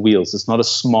resistance on the wheels. It's not a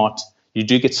smart. You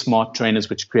do get smart trainers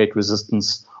which create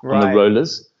resistance on the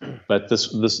rollers, but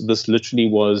this literally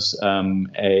was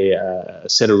a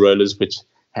set of rollers which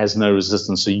has no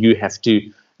resistance. So you have to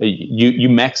you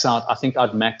max out. I think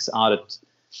I'd max out at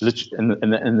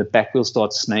and the back wheel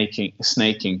starts snaking.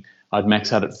 I'd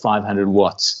max out at 500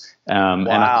 watts. And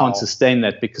I can't sustain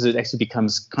that because it actually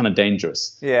becomes kind of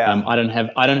dangerous. Yeah. I don't have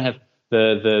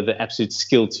the absolute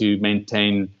skill to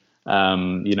maintain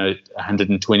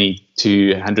 120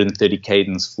 to 130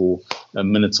 cadence for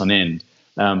minutes on end.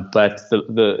 But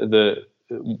the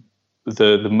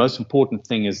most important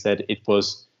thing is that it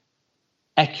was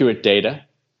accurate data,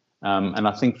 and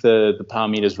I think the power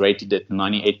meter is rated at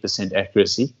 98%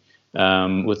 accuracy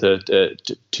with a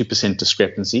 2%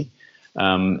 discrepancy.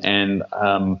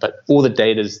 But all the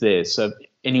data is there. So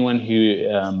anyone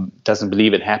who doesn't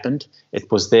believe it happened, it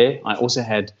was there. I also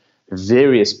had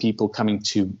various people coming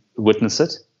to witness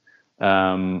it.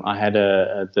 I had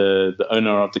the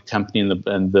owner of the company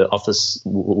and the office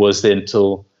was there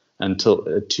until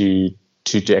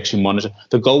to actually monitor.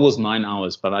 The goal was 9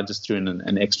 hours, but I just threw in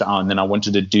an extra hour, and then I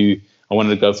wanted to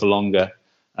go for longer.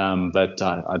 But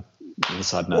I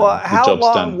decided no. Well, the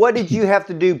job's done. What did you have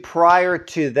to do prior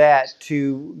to that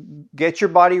to get your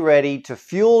body ready, to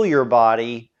fuel your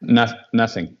body?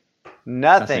 Nothing.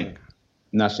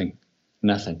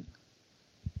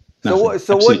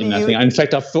 So what do nothing. you? In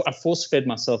fact, I force fed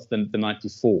myself the night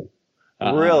before.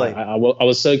 Really? I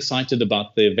was so excited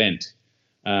about the event.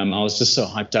 I was just so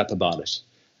hyped up about it.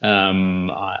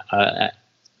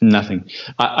 Nothing.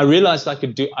 I realized I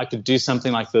could do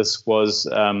something like this.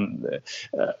 I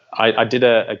did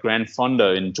a Gran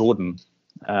Fondo in Jordan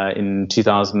in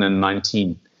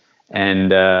 2019,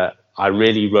 and I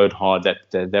really rode hard.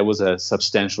 That was a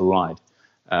substantial ride.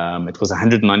 It was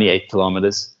 198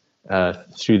 kilometers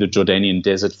through the Jordanian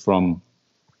desert from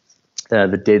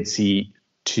the Dead Sea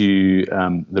to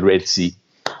the Red Sea,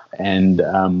 and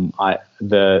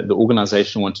the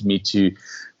organization wanted me to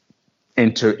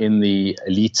enter in the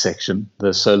elite section,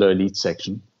 the solo elite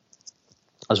section.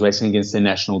 I was racing against their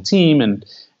national team, and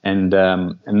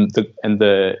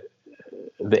the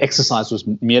exercise was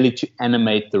merely to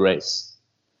animate the race.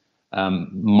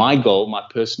 My goal, my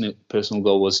personal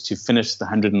goal, was to finish the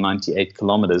 198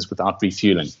 kilometers without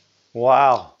refueling.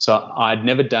 Wow! So I'd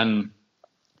never done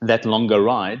that longer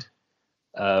ride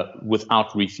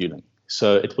without refueling.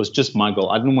 So it was just my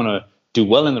goal. I didn't want to do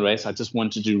well in the race. I just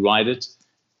wanted to ride it,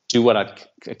 do what I'd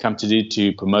come to do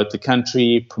to promote the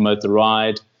country, promote the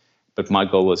ride. But my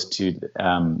goal was to give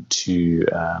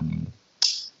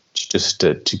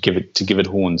it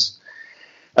horns.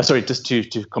 Just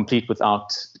to complete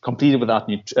it without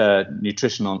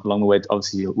nutrition along the way,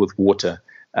 obviously with water.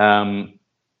 The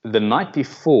night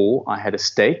before, I had a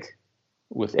steak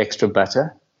with extra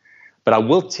butter. But I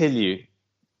will tell you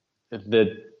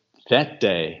that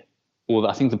day, or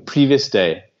I think the previous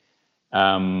day,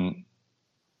 I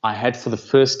had for the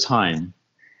first time,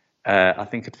 I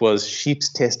think it was sheep's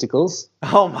testicles.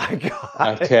 Oh my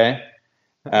God. Okay.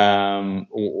 And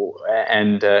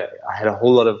I had a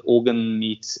whole lot of organ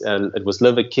meat. It was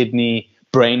liver, kidney,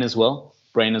 brain as well.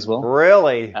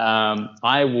 Really? I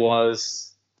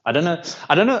don't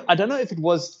know if it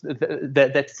was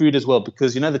that food as well,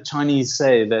 because the Chinese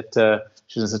say that.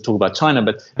 She doesn't talk about China,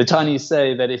 but the Chinese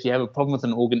say that if you have a problem with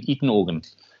an organ, eat an organ.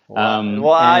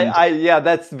 Yeah,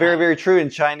 that's very, very true in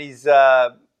Chinese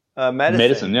medicine.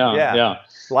 Medicine, yeah.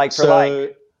 Like for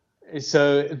like.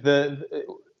 So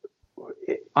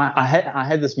I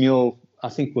had this meal, I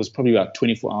think it was probably about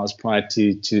 24 hours prior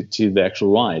to the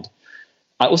actual ride.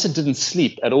 I also didn't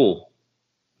sleep at all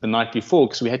the night before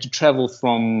because we had to travel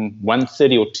from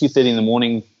 1:30 or 2:30 in the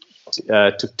morning.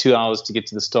 Took 2 hours to get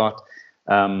to the start.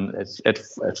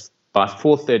 By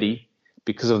 4:30,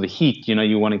 because of the heat,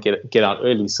 you want to get out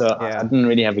early. So I didn't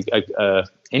really have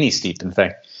any sleep, in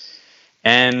fact.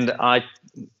 And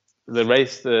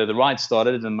the ride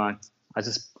started, and I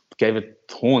just gave it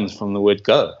horns from the word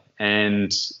go.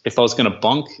 And if I was going to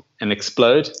bonk and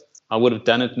explode, I would have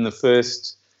done it in the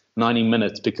first 90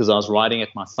 minutes because I was riding at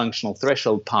my functional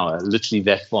threshold power, literally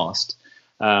that fast.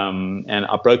 And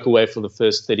I broke away for the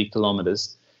first 30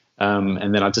 kilometers.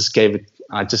 And then I just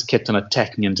kept on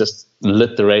attacking and just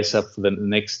lit the race up for the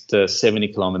next 70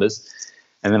 kilometers.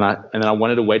 And then I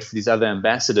wanted to wait for these other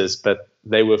ambassadors, but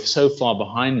they were so far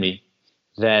behind me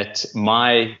that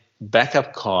my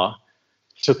backup car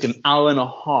took an hour and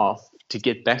a half to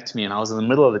get back to me, and I was in the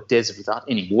middle of the desert without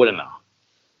any water now.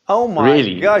 Oh my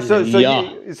gosh!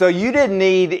 So you didn't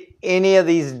need any of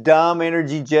these dumb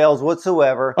energy gels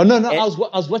whatsoever. Oh no! I was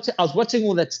watching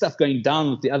all that stuff going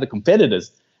down with the other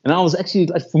competitors, and I was actually,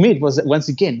 for me, it was, once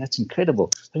again, that's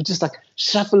incredible. They were just like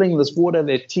shuffling this water,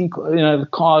 their team, the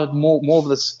car, more of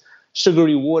this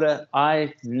sugary water.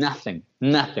 Nothing.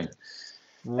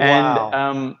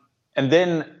 Wow. And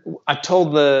then I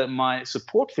told my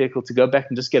support vehicle to go back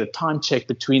and just get a time check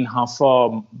between how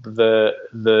far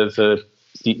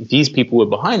these people were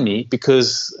behind me,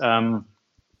 because I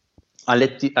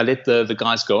let the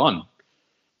guys go on,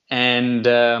 and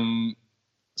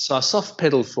so I soft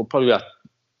pedaled for probably about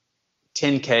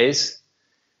 10 Ks,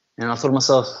 and I thought to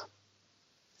myself,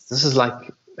 this is like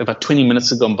about 20 minutes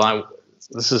have gone by.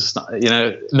 This is no,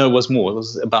 it was more. It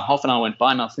was about half an hour went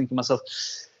by, and I was thinking to myself,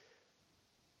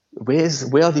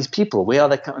 where are these people? Where are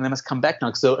they? And they must come back now,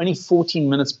 because they were only 14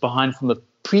 minutes behind from the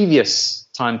previous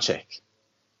time check.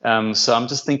 So I'm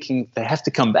just thinking they have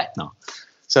to come back now.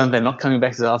 So they're not coming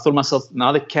back. So I thought to myself,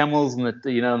 now the camels on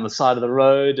the side of the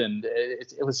road, and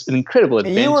it was an incredible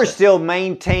adventure. You were still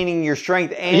maintaining your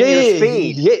strength and your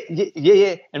speed.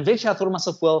 Yeah. And eventually I thought to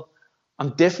myself, well,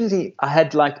 I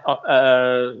had like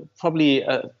probably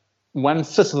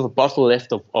 1/5 of a bottle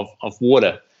left of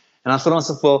water. And I thought to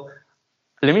myself, well,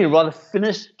 let me rather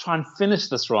try and finish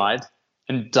this ride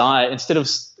and die instead of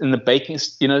in the baking,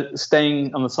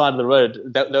 staying on the side of the road.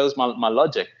 That was my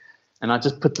logic. And I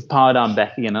just put the power down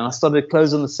back again. And I started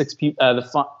closing the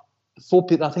 4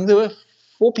 people. I think there were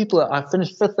 4 people. I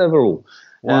finished 5th overall.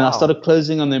 Wow. And I started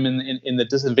closing on them in the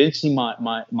distance. Eventually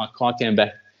my car came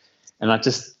back. And I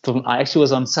actually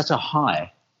was on such a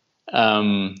high.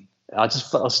 I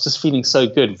was just feeling so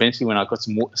good. Eventually when I got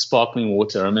some sparkling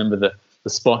water, I remember the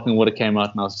sparkling water came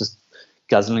out, and I was just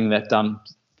guzzling that down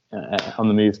on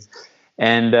the move.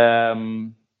 And I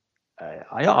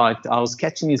was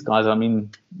catching these guys. I mean,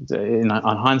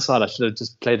 on hindsight, I should have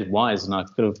just played it wise, and I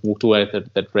could have walked away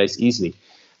at that race easily.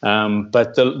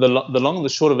 But the long and the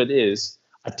short of it is,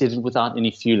 I did it without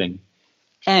any fueling.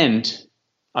 And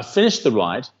I finished the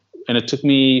ride, and it took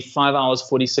me 5 hours,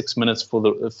 46 minutes for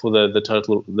the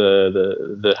total,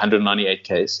 the 198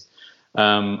 Ks.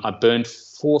 I burned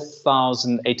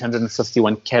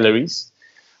 4,851 calories.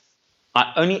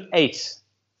 I only ate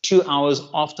 2 hours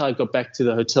after I got back to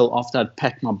the hotel, after I'd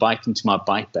packed my bike into my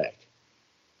bike bag.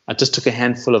 I just took a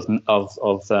handful of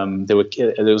there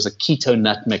was a keto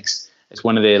nut mix at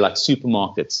one of their like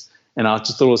supermarkets, and I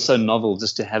just thought it was so novel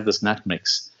just to have this nut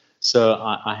mix. So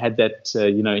I had that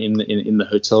in the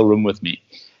hotel room with me.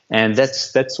 And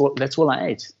that's all I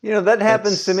ate. That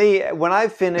happens to me when I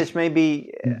finish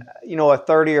maybe, a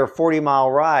 30 or 40 mile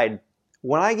ride.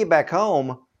 When I get back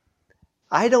home,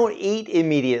 I don't eat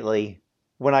immediately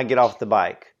when I get off the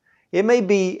bike. It may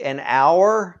be an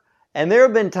hour, and there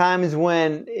have been times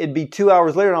when it'd be 2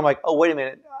 hours later, and I'm like, oh, wait a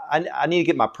minute, I need to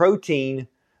get my protein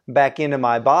back into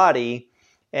my body,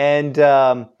 and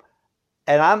I'm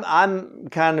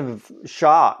kind of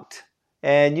shocked.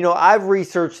 And, I've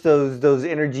researched those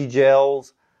energy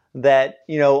gels that,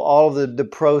 all of the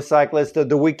pro cyclists,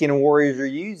 the weekend warriors are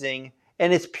using,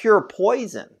 and it's pure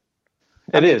poison.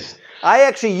 It is. I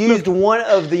actually used one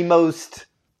of the most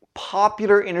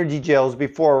popular energy gels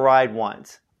before a ride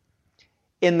once.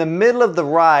 In the middle of the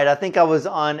ride, I think I was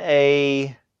on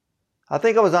a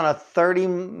 30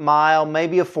 mile,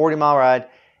 maybe a 40 mile ride,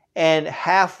 and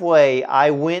halfway I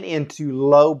went into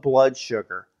low blood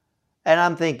sugar. And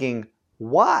I'm thinking,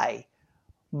 why?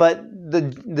 But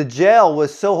the gel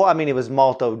was it was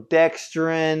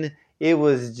maltodextrin, it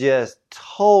was just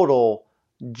total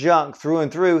junk through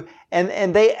and through.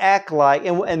 And they act like,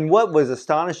 and what was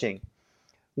astonishing,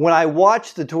 when I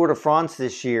watched the Tour de France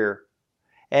this year,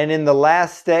 and in the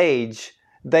last stage,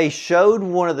 they showed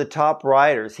one of the top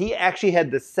riders. He actually had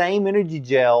the same energy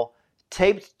gel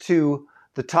taped to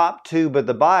the top tube of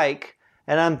the bike.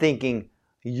 And I'm thinking,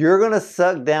 you're going to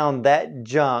suck down that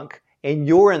junk and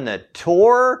you're in the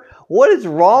Tour? What is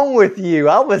wrong with you?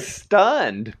 I was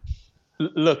stunned.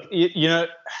 Look, you know,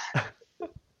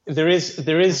 there is.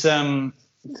 Let me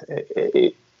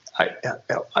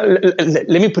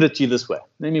put it to you this way.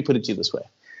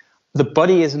 The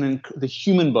body is the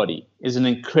human body is an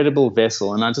incredible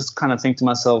vessel, and I just kind of think to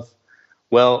myself,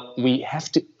 well, we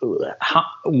have to.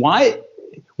 Why?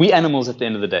 We animals at the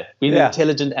end of the day. We're an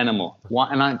intelligent animal. Why?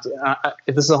 And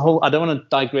this is a whole. I don't want to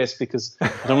digress because I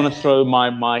don't want to throw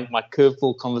my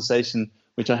curveball conversation,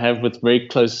 which I have with very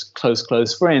close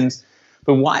friends.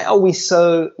 But why are we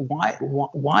so?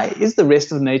 Why is the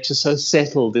rest of nature so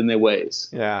settled in their ways?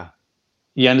 Yeah.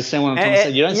 You understand what I'm trying to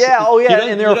say? You don't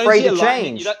and they're afraid to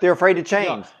change. They're afraid to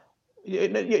change.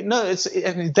 No,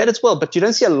 that as well. But you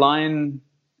don't see a lion.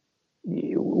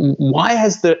 Why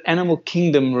has the animal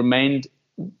kingdom remained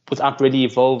without really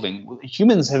evolving?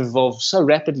 Humans have evolved so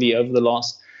rapidly over the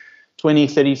last 20,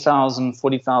 30,000,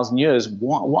 40,000 years.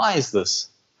 Why is this?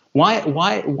 Why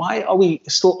are we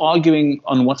still arguing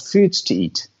on what foods to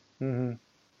eat? Mm-hmm.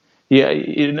 Yeah,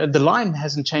 the lion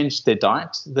hasn't changed their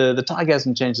diet. The tiger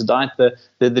hasn't changed the diet.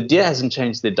 The deer hasn't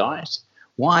changed their diet.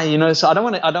 Why? So I don't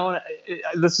want to.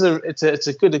 It's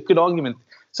a good argument.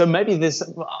 So maybe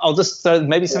I'll just throw,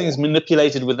 maybe something is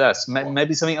manipulated with us.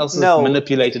 Maybe something else has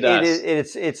manipulated us.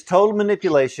 It's total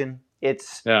manipulation.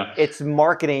 It's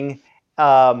marketing.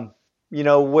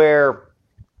 Where,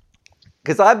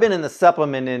 because I've been in the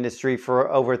supplement industry for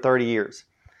over 30 years.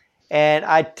 And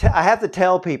I have to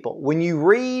tell people, when you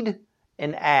read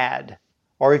an ad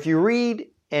or if you read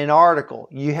an article,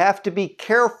 you have to be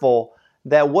careful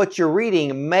that what you're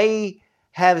reading may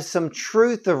have some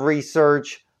truth of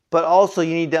research, but also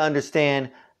you need to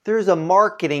understand there's a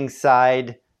marketing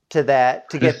side to that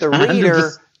to get the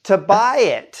reader to buy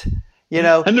it.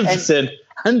 100%.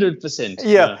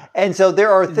 Yeah. And so there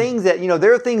are things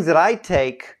that I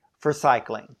take for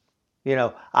cycling.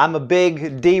 I'm a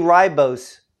big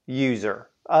D-ribose user.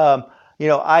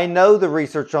 I know the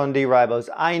research on D-ribose.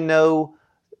 I know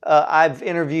I've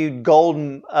interviewed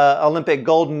Olympic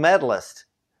gold medalists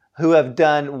who have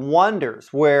done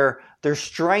wonders where their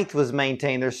strength was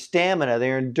maintained, their stamina,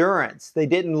 their endurance. They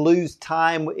didn't lose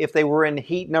time if they were in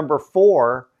heat number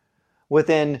 4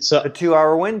 within a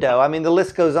 2-hour window. I mean, the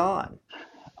list goes on.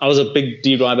 I was a big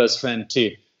D-ribose fan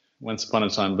too, once upon a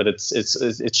time, but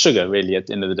it's sugar really at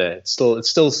the end of the day. It's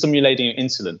still stimulating your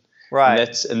insulin.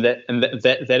 Right. And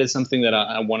that is something that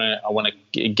I want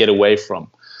to get away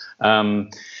from.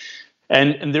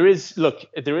 And there is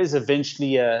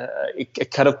eventually a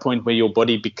cutoff point where your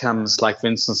body becomes, like, for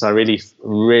instance, I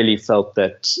really felt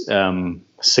that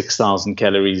 6,000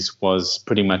 calories was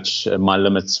pretty much my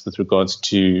limits with regards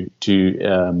to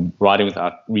riding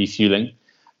without refueling.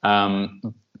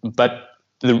 But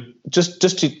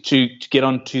just to get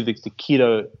on to the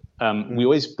keto, we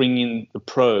always bring in the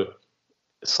pro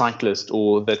cyclist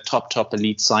or the top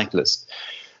elite cyclist.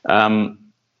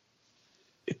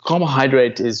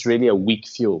 Carbohydrate is really a weak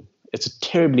fuel. It's a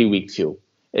terribly weak fuel.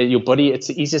 Your body, it's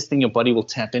the easiest thing your body will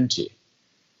tap into.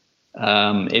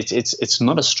 It's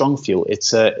not a strong fuel.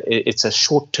 It's a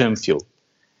short-term fuel.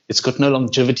 It's got no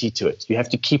longevity to it. You have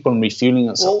to keep on refueling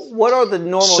yourself. Well, what are the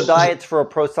normal diets for a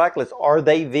pro cyclist? Are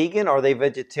they vegan? Are they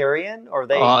vegetarian? Are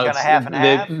they kind of half and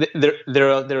half?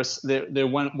 There are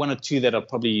one or two that are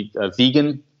probably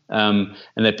vegan, and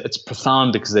it's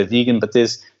profound because they're vegan. But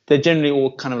they're generally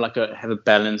all kind of like have a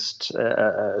balanced,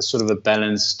 sort of a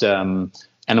balanced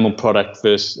animal product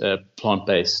versus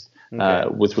plant-based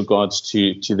with regards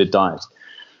to the diet.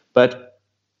 But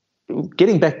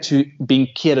getting back to being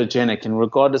ketogenic, and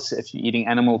regardless if you're eating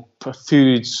animal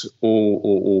foods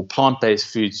or plant-based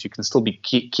foods, you can still be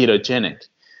ketogenic.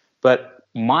 But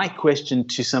my question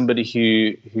to somebody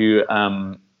who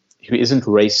isn't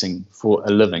racing for a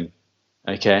living,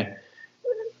 okay,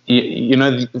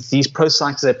 these pro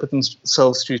cyclists, they put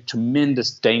themselves through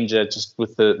tremendous danger just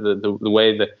with the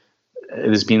way that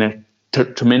there's been a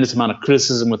tremendous amount of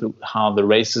criticism with how the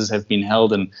races have been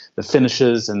held and the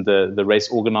finishers and the race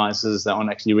organizers that aren't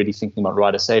actually really thinking about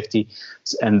rider safety,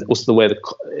 and also the way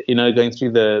going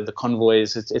through the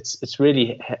convoys. It's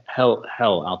really hell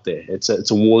out there. It's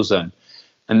a war zone,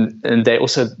 and they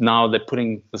also now they're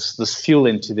putting this fuel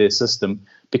into their system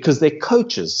because their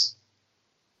coaches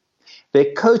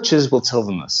will tell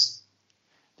them this.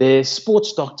 Their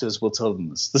sports doctors will tell them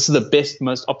this. This is the best,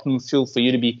 most optimum fuel for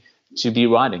you to be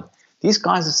riding.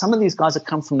 Some of these guys have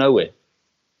come from nowhere.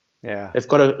 Yeah. They've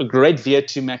got a great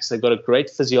VO2 max. They've got a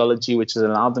great physiology, which has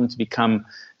allowed them to become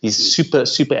these super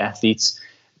athletes.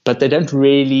 But they aren't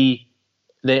really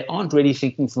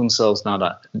thinking for themselves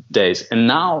nowadays. And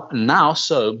now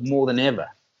so more than ever,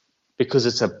 because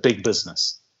it's a big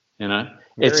business.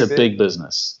 It's a big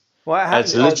business. Well,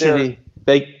 it's literally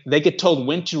they get told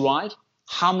when to ride,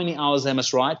 how many hours they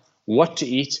must ride, what to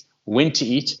eat, when to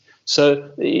eat.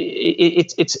 So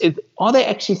are they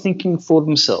actually thinking for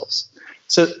themselves?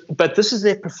 So, but this is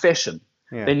their profession.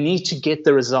 Yeah. They need to get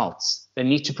the results. They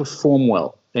need to perform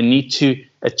well. They need to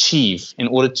achieve in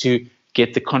order to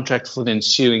get the contract for the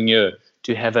ensuing year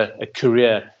to have a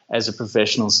career as a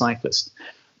professional cyclist.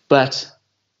 But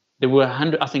there were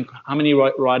 100, I think, how many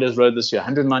riders rode this year?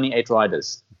 198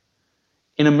 riders.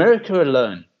 In America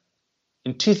alone,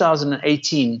 in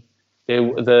 2018,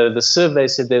 the survey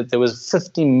said that there was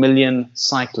 50 million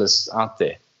cyclists out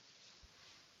there.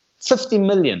 50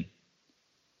 million.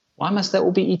 Why must they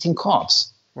all be eating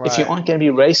carbs if you aren't going to be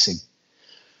racing?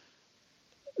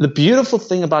 The beautiful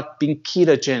thing about being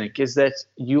ketogenic is that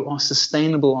you are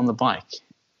sustainable on the bike.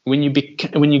 When you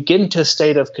get into a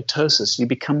state of ketosis, you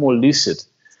become more lucid.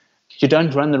 You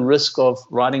don't run the risk of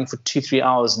riding for 2-3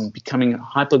 hours and becoming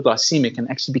hypoglycemic and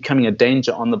actually becoming a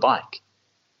danger on the bike.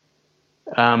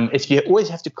 If you always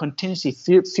have to continuously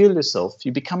fuel yourself,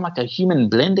 you become like a human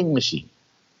blending machine.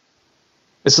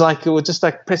 It's like it would just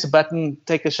like press a button,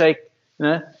 take a shake,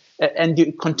 and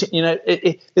you continue.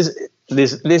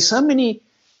 There's so many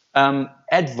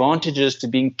advantages to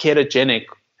being ketogenic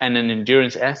and an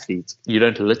endurance athlete. You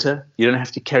don't litter. You don't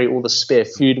have to carry all the spare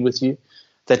food with you.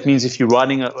 That means if you're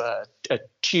riding a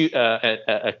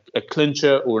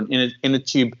clincher or an inner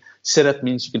tube setup,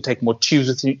 means you can take more tubes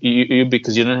with you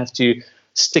because you don't have to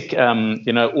stick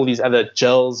all these other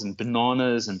gels and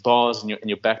bananas and bars in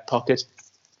your back pocket.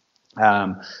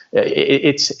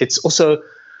 It's also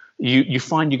you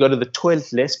find you go to the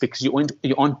toilet less because you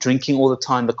aren't drinking all the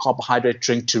time the carbohydrate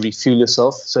drink to refuel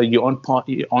yourself. So you aren't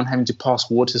having to pass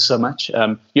water so much.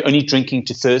 You're only drinking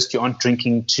to thirst. You aren't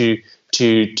drinking to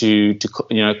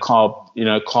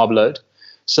carb load.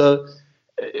 So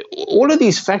all of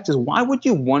these factors. Why would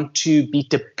you want to be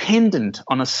dependent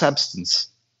on a substance?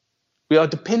 We are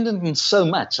dependent on so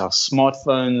much. Our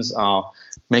smartphones, our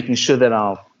making sure that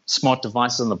our smart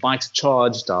devices on the bikes are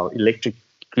charged, our electric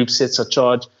group sets are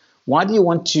charged. Why do you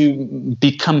want to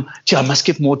become, I must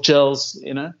get more gels,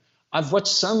 I've watched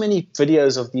so many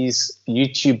videos of these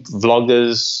YouTube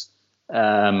vloggers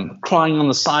crying on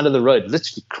the side of the road,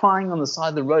 literally crying on the side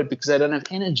of the road because they don't have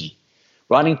energy,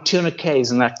 riding 200 Ks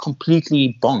and they're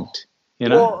completely bonked,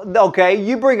 Well, okay,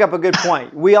 you bring up a good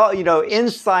point. We all, in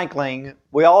cycling,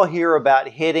 we all hear about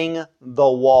hitting the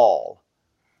wall.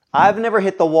 I've never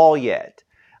hit the wall yet.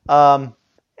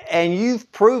 And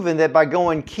you've proven that by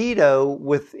going keto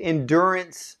with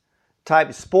endurance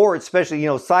type sports, especially,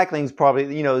 cycling's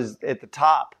probably, is at the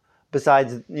top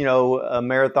besides, a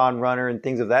marathon runner and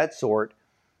things of that sort.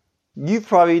 You've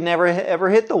probably never ever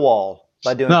hit the wall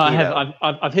by doing keto. No,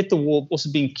 I've hit the wall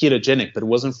also being ketogenic, but it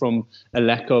wasn't from a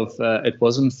lack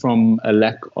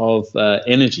of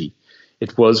energy.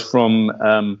 It was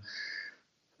from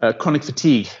chronic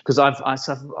fatigue, because I've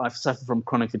suffered from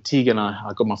chronic fatigue, and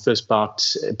I got my first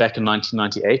bout back in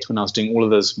 1998 when I was doing all of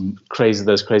those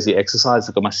crazy exercises.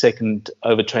 I got my second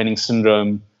overtraining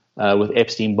syndrome with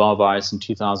Epstein-Barr virus in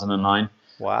 2009.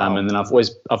 Wow! And then I've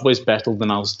always battled,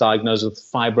 and I was diagnosed with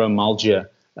fibromyalgia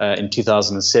in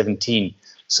 2017.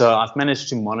 So I've managed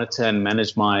to monitor and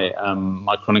manage my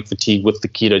my chronic fatigue with the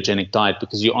ketogenic diet,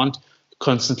 because you aren't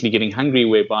constantly getting hungry,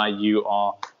 whereby you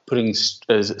are putting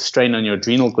strain on your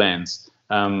adrenal glands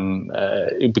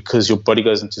because your body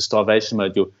goes into starvation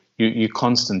mode. You're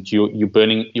constant. You're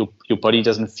burning. Your body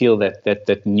doesn't feel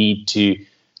that need to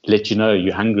let you know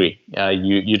you're hungry.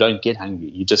 You don't get hungry.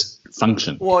 You just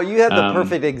function. Well, you have the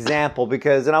perfect example,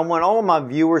 because, and I want all of my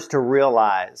viewers to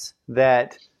realize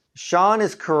that Sean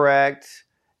is correct,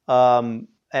 and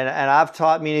I've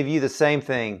taught many of you the same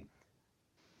thing.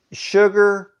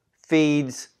 Sugar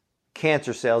feeds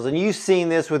cancer cells, and you've seen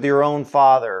this with your own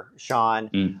father,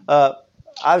 Sean.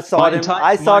 I saw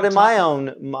it in my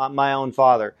own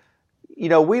father.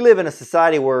 We live in a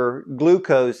society where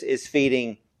glucose is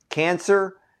feeding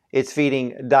cancer, it's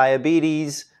feeding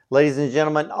diabetes. Ladies and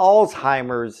gentlemen,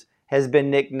 Alzheimer's has been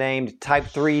nicknamed type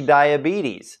 3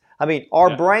 diabetes. I mean,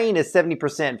 our brain is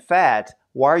 70% fat.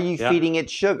 Why are you feeding it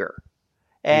sugar?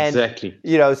 And, exactly.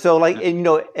 So like,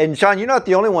 and Sean, you're not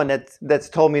the only one that's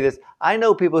told me this. I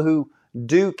know people who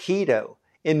do keto,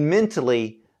 and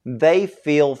mentally they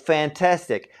feel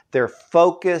fantastic. They're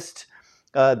focused.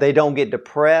 They don't get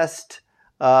depressed.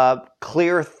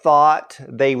 Clear thought.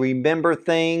 They remember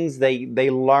things. They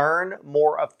learn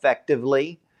more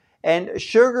effectively. And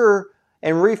sugar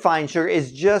and refined sugar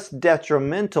is just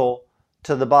detrimental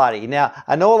to the body. Now,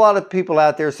 I know a lot of people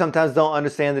out there sometimes don't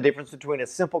understand the difference between a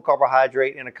simple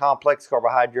carbohydrate and a complex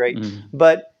carbohydrate.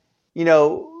 But, you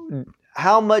know,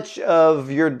 how much of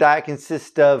your diet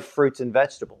consists of fruits and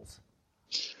vegetables?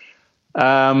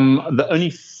 The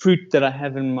only fruit that I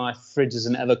have in my fridge is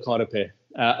an avocado pear.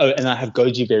 And I have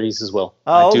goji berries as well.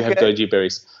 I do have goji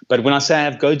berries. But when I say I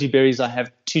have goji berries, I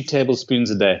have 2 tablespoons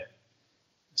a day.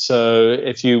 So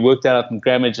if you work that out in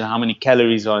grammage and how many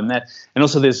calories are in that, and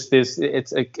also a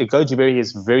goji berry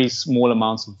has very small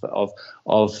amounts of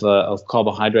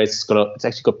carbohydrates. It's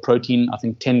actually got protein. I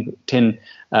think 10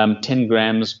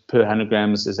 grams per 100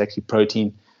 grams is actually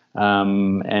protein. So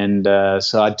I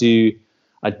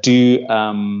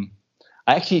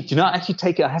actually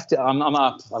take it. I've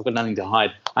got nothing to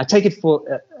hide. I take it for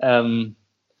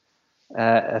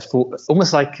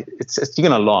almost like you're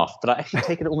gonna laugh, but I actually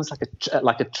take it almost like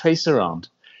a trace around.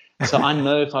 So I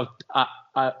know if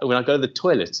when I go to the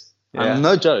toilet,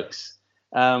 no jokes.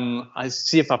 I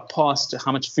see if I passed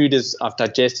how much food I've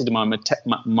digested in my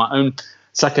own.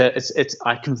 It's like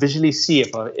I can visually see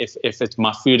if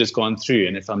my food has gone through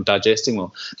and if I'm digesting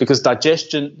well, because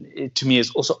digestion to me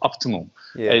is also optimal.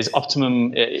 It is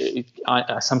optimum.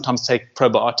 I sometimes take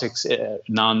probiotics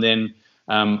now and then.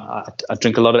 I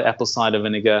drink a lot of apple cider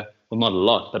vinegar. Well, not a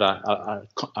lot, but I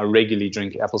regularly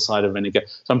drink apple cider vinegar.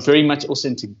 So I'm very much also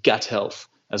into gut health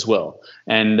as well.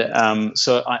 And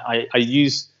so I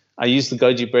use the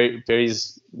goji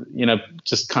berries, you know,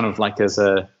 just kind of like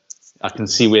I can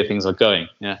see where things are going.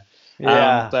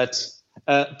 But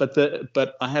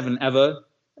I have an avo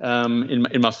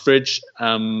in my fridge.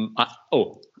 I'm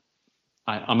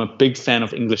a big fan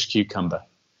of English cucumber.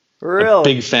 Really? A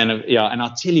big fan of, and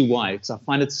I'll tell you why, because I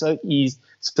find it so easy,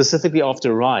 specifically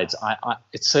after rides. I'll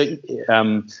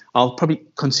probably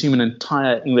consume an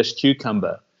entire English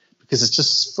cucumber because it's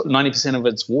just 90% of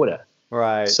it's water.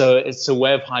 Right. So it's a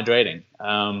way of hydrating,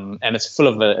 and it's full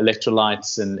of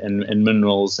electrolytes and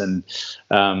minerals, and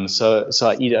so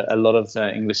I eat a lot of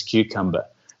English cucumber,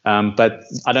 but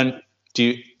I don't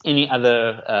do any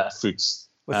other fruits.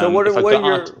 So what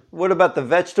about the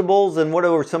vegetables, and what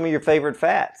are some of your favorite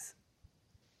fats?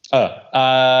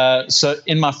 So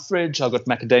in my fridge, I've got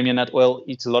macadamia nut oil.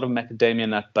 Eat a lot of macadamia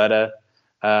nut butter,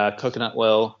 coconut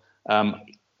oil,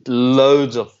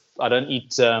 loads of. I don't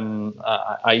eat.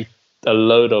 I eat a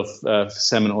load of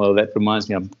salmon oil. That reminds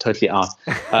me, I'm totally out.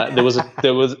 There was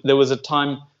a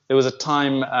time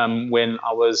when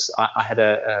I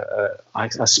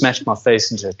smashed my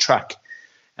face into a truck,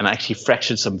 and I actually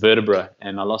fractured some vertebra,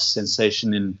 and I lost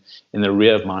sensation in the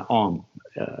rear of my arm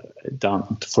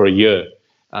down for a year.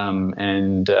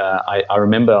 I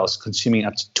remember I was consuming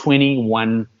up to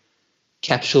 21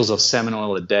 capsules of salmon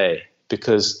oil a day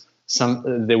because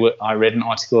I read an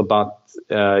article about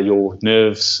your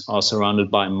nerves are surrounded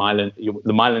by myelin.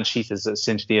 The myelin sheath is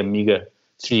essentially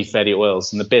omega-3 fatty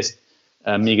oils, and the best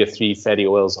omega-3 fatty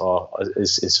oils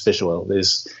is fish oil.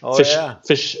 There's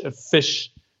fish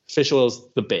oil is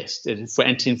the best for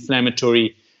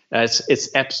anti-inflammatory. It's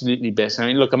absolutely best. I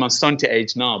mean, look, I'm starting to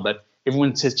age now, but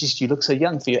everyone says, "Geez, you look so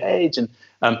young for your age." And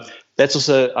that's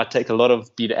also, I take a lot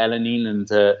of beta-alanine, and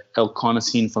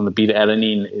L-carnosine from the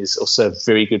beta-alanine is also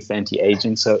very good for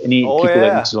anti-aging. So any people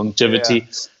that need longevity.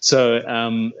 So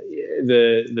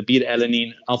the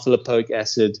beta-alanine, alpha-lipoic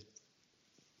acid,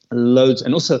 loads,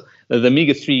 and also the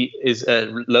omega-3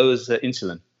 lowers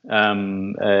insulin.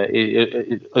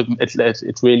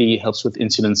 It really helps with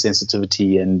insulin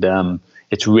sensitivity, and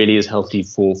it really is healthy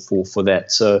for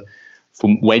that. So for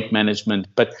weight management,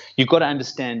 but you've got to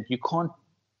understand, you can't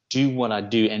do what I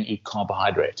do and eat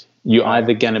carbohydrate. You're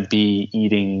either going to be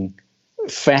eating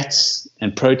fats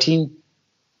and protein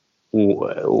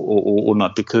or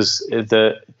not, because as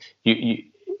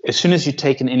soon as you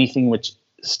take in anything which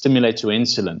stimulates your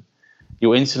insulin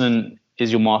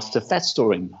is your master fat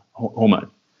storing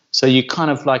hormone. So you kind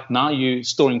of like, now you're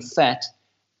storing fat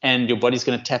and your body's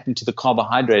going to tap into the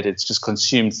carbohydrate. It's just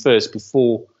consumed first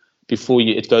before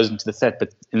it goes into the fat,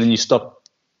 and then you stop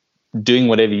doing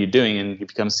whatever you're doing and you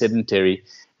become sedentary,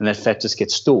 and that fat just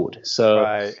gets stored.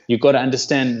 So you've got to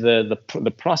understand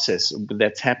the process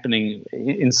that's happening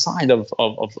inside of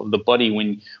the body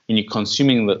when you're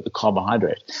consuming the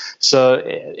carbohydrate. So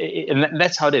and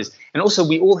that's how it is. And also,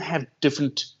 we all have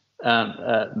different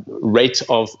rates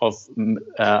of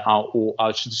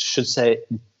I should say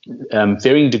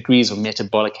varying degrees of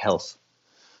metabolic health.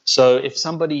 So if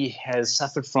somebody has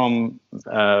suffered from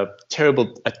a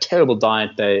terrible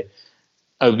diet, they're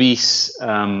obese,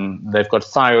 they've got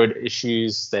thyroid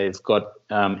issues, they've got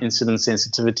insulin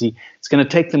sensitivity, it's going to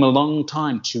take them a long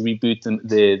time to reboot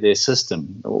their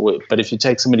system. But if you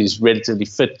take somebody who's relatively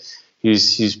fit,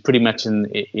 who's pretty much in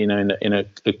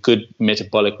a good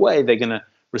metabolic way, they're going to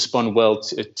respond well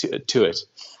to it.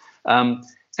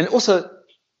 And also,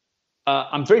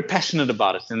 I'm very passionate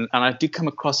about it, and I do come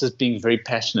across as being very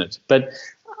passionate. But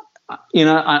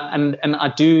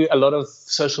I do a lot of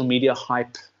social media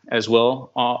hype as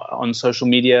well on social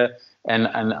media, and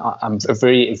I'm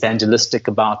very evangelistic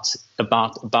about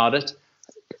it.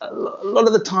 A lot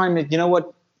of the time, you know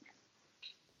what,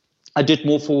 I do it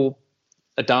more for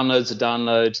a download's a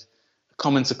download, a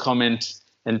comment's a comment,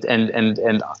 and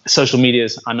social media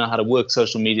is, I know how to work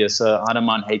social media, so I don't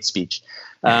mind hate speech.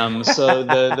 So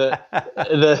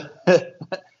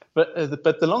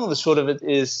but the long and the short of it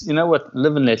is, you know what,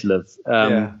 live and let live.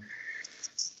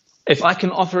 If I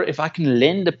can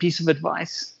lend a piece of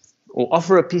advice or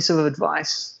offer a piece of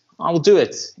advice, I will do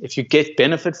it. If you get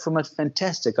benefit from it,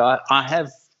 fantastic. I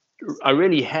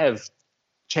really have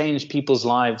changed people's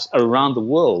lives around the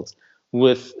world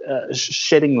with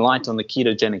shedding light on the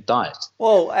ketogenic diet.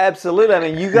 Well, absolutely. I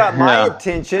mean, you got my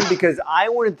attention because I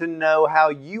wanted to know how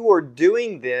you were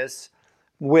doing this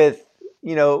with,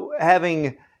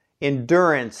 having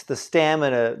endurance, the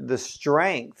stamina, the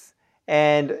strength.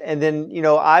 And then,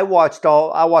 I watched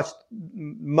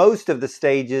most of the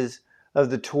stages of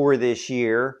the tour this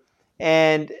year.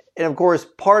 And of course,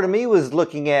 part of me was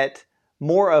looking at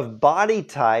more of body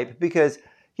type because,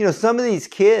 some of these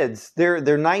kids,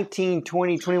 they're 19,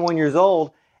 20, 21 years old,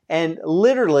 and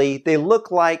literally they look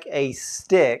like a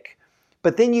stick.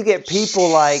 But then you get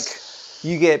people like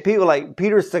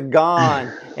Peter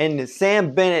Sagan and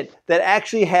Sam Bennett that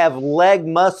actually have leg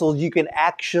muscles you can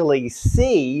actually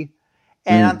see.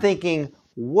 And I'm thinking,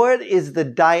 what is the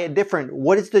diet different?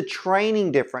 What is the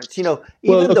training difference?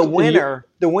 The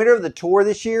winner of the tour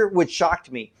this year, which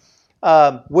shocked me,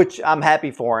 which I'm happy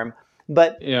for him.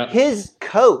 But his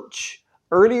coach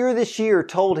earlier this year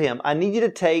told him, I need you to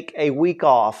take a week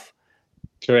off.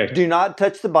 Correct. Do not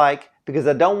touch the bike because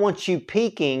I don't want you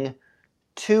peaking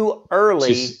too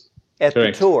early at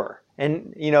the tour.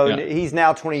 And, he's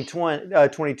now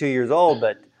 22 years old,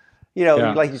 but,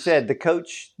 like you said, the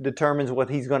coach determines what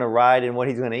he's going to ride and what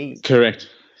he's going to eat. Correct.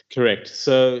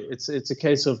 So it's a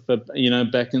case of, back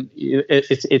in,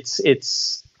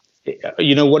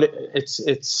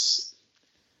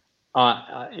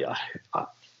 I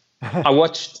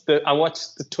watched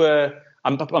the tour.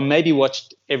 I maybe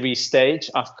watched every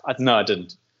stage. No, I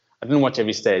didn't. I didn't watch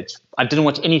every stage. I didn't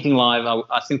watch anything live.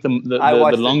 I think the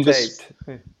longest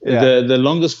the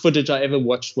longest footage I ever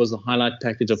watched was a highlight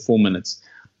package of 4 minutes.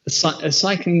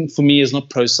 Cycling for me is not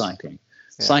pro cycling.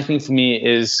 Yeah. Cycling for me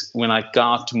is when I go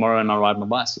out tomorrow and I ride my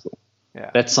bicycle. Yeah.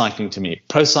 That's cycling to me.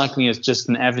 Pro cycling is just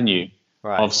an avenue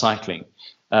of cycling.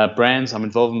 Brands, I'm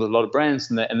involved with a lot of brands,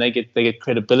 and they get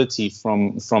credibility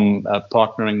from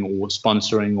partnering or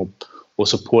sponsoring or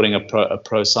supporting a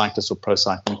pro cyclist or pro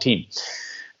cycling team.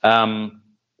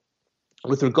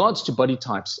 With regards to body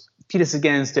types, Peter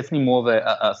Sagan is definitely more of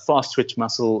a fast twitch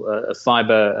muscle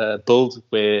fiber build.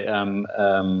 Where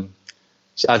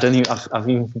I've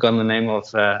even forgotten the name of.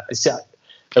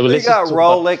 You got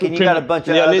Rolik and you got a bunch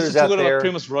of others out there.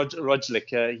 Primoz Roglic,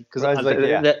 because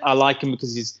I like him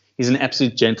because he's an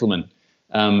absolute gentleman,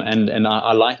 and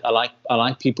I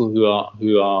like people who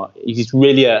are. He's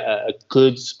really a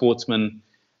good sportsman.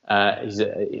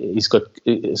 He's got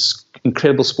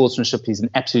incredible sportsmanship. He's an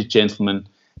absolute gentleman,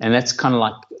 and that's kind of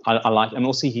like I like. And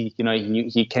also he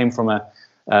came from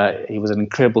he was an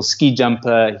incredible ski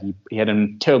jumper. He had a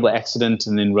terrible accident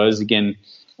and then rose again.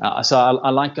 So I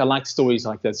like stories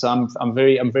like that. So I'm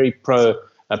very pro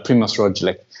Primoz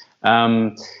Roglic.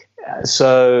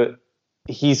 So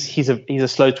he's a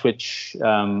slow twitch. He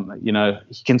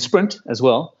can sprint as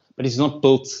well, but he's not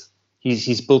built.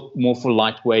 He's built more for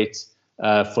lightweight,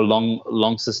 for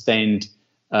long sustained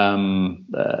power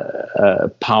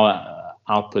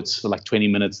outputs for like 20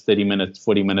 minutes, 30 minutes,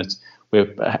 40 minutes. Where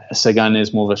Sagan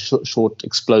is more of a short,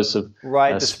 explosive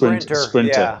sprinter.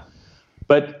 Yeah.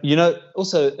 But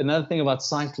also another thing about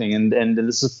cycling, and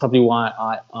this is probably why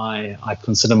I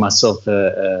consider myself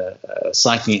a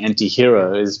cycling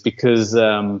anti-hero, is because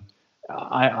I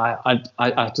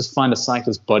just find a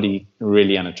cyclist's body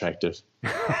really unattractive,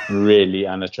 really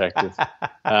unattractive.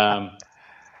 I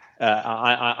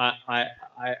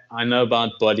know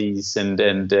about bodies, and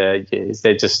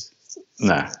they're just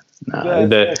no.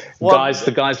 The guys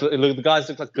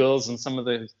look like girls, and some of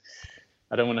the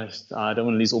I don't want to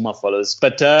lose all my followers.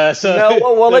 But let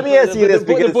me ask you this,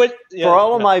 because for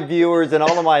all of my viewers and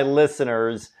all of my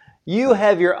listeners, you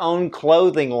have your own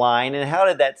clothing line, and how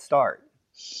did that start?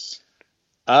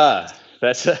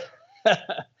 That's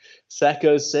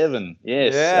Sacco 7.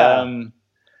 Yes. Yeah.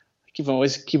 I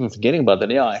always keep on forgetting about that.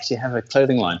 Yeah, I actually have a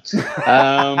clothing line.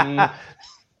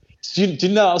 Do you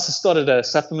know I also started a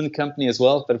supplement company as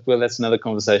well? But that's another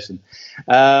conversation.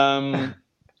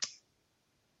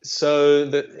 So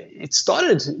it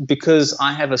started because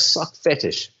I have a sock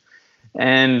fetish,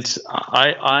 and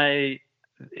I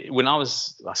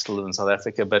still live in South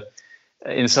Africa, but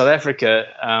in South Africa,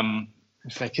 in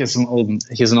fact, here's an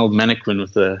old mannequin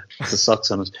with the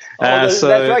socks on it. That's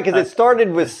right, because it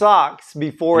started with socks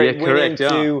before it went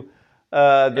into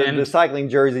the cycling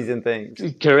jerseys and things.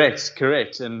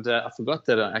 Correct. And I forgot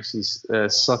that actually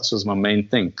socks was my main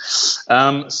thing.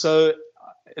 So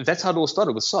that's how it all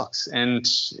started, with socks. And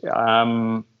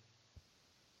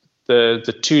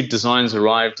the two designs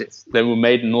arrived. They were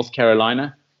made in North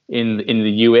Carolina in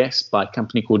the US by a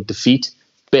company called Defeat.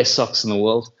 Best socks in the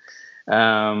world.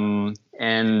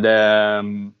 And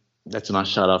that's a nice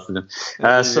shout out for them.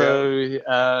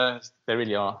 They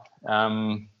really are.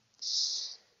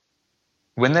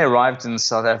 When they arrived in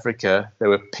South Africa, they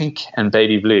were pink and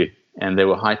baby blue, and they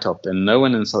were high top. And no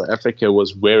one in South Africa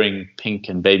was wearing pink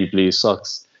and baby blue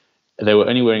socks. They were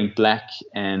only wearing black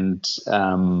and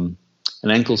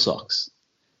ankle socks.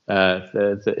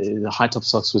 The high top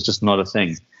socks was just not a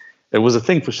thing. It was a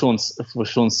thing for Sean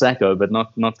Sacco, but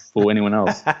not for anyone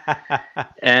else.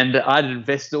 And I'd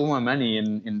invested all my money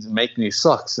in making these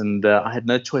socks, and I had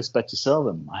no choice but to sell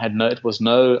them.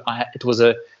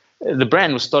 The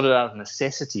brand was started out of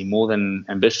necessity more than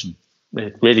ambition.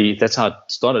 That's how it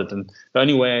started. And the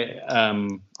only way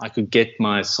I could get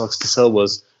my socks to sell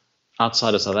was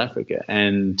outside of South Africa.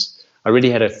 And I really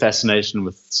had a fascination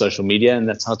with social media, and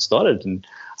that's how it started. And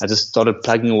I just started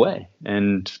plugging away.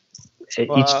 And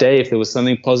each day, if there was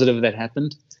something positive that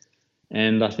happened,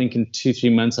 and I think in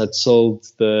 2-3 months I'd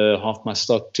sold half my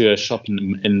stock to a shop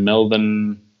in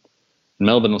Melbourne,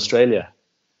 Australia,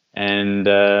 and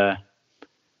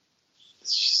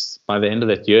by the end of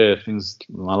that year,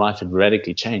 my life had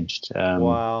radically changed.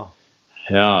 Wow.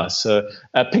 Yeah. So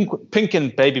pink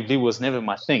and baby blue was never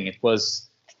my thing. It was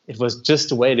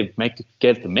just a way to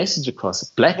get the message across.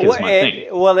 Black is my thing.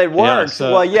 Well, it works.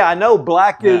 I know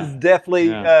black is definitely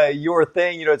your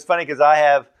thing. You know, it's funny because I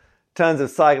have tons of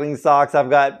cycling socks. I've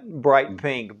got bright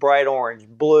pink, bright orange,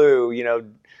 blue,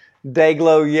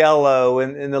 day-glow yellow,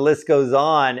 and the list goes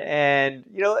on. And,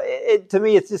 to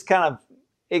me, it's just kind of,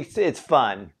 it's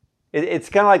fun. It's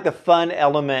kind of like the fun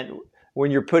element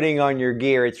when you're putting on your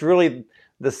gear. It's really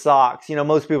the socks.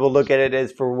 Most people look at it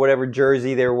as for whatever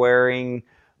jersey they're wearing.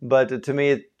 But to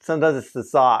me, sometimes it's the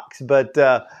socks. But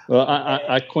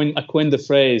I coined the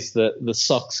phrase that the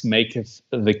socks maketh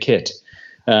the kit.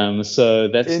 So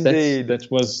that's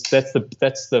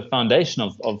the foundation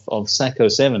of Sacco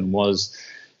 7 was,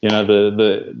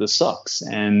 the socks,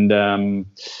 and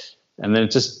then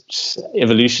just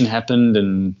evolution happened,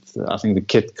 and I think the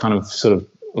kit kind of sort of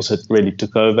also really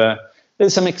took over.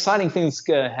 There's some exciting things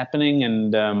happening,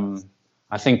 and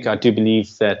I do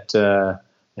believe that.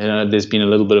 There's been a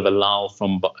little bit of a lull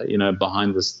from,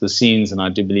 behind the scenes, and I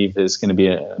do believe there's going to be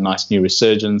a nice new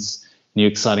resurgence, new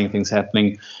exciting things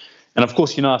happening. And of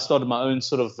course, I started my own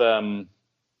sort of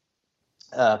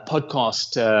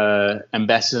podcast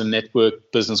ambassador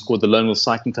network business called the Lone Wolf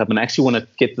Cycling Club, and I actually want to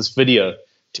get this video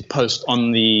to post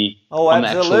on the. Oh,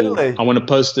 absolutely! I want to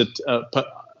post it.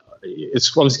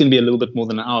 It's obviously going to be a little bit more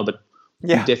than an hour, but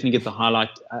definitely get the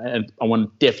highlight, and I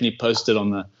want to definitely post it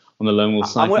on the Lone Wolf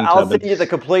Cycling Club. I'll send you the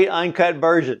complete uncut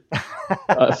version.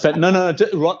 No.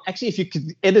 Actually, if you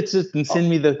could edit it and send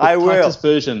me the tightest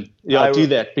version, I'll do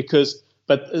that. Because,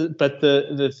 but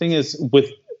the thing is with,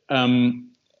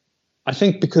 I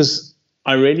think because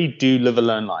I really do live a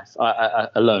lone life.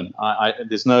 Alone. I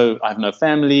have no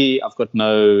family. I've got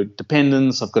no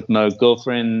dependents. I've got no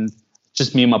girlfriend.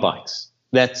 Just me and my bikes.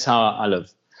 That's how I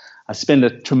live. I spend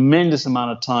a tremendous amount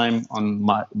of time on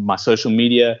my social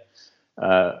media.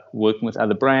 Working with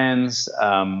other brands,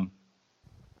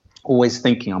 always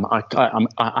thinking. I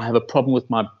have a problem with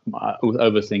with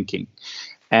overthinking,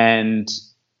 and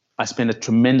I spend a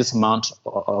tremendous amount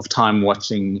of time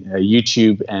watching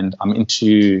YouTube, and I'm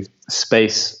into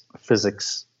space,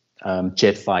 physics,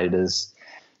 jet fighters,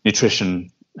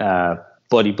 nutrition,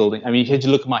 bodybuilding. I mean, if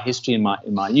you look at my history in my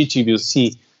YouTube, you'll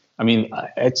see. I mean,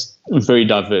 it's very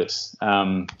diverse.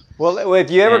 Well,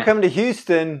 if you ever come to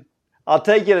Houston, I'll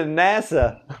take you to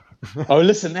NASA. Oh,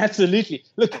 listen, absolutely.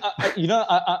 Look,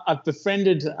 I've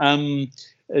befriended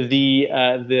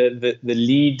the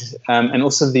lead and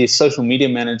also the social media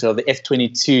manager of the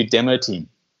F-22 demo team.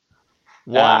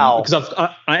 Wow! Because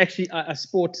I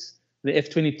sport the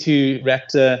F-22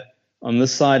 Raptor on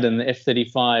this side and the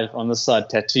F-35 on this side,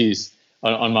 tattoos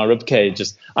on my rib cage.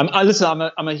 And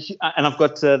I've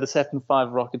got the Saturn V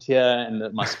rocket here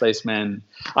and my spaceman.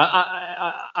 All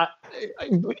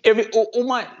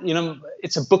my,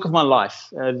 it's a book of my life.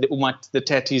 The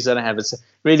tattoos that I have. It's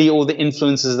really all the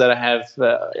influences that I have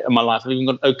in my life. I've even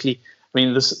got Oakley. I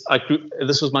mean, this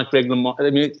was my Greg LeMond.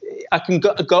 I mean, I can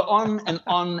go on and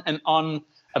on and on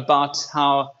about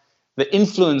how the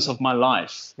influence of my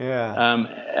life. Yeah.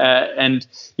 And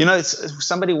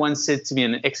somebody once said to me,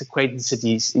 an ex-acquaintance,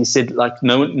 he said, like,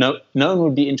 no one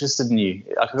would be interested in you.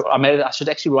 I should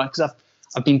actually write, because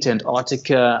I've been to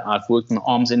Antarctica, I've worked in the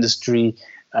arms industry,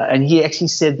 and he actually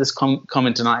said this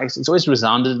comment, and it's always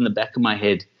resounded in the back of my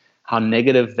head how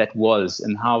negative that was,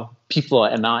 and how people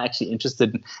are now actually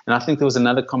interested. And I think there was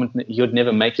another comment that you'd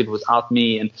never make it without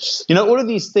me, and all of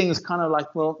these things kind of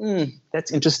like, well,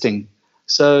 that's interesting.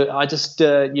 So I just,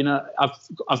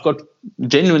 I've got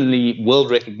genuinely world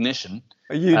recognition.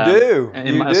 You do.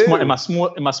 In my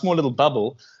small little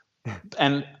bubble.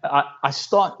 And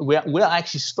where I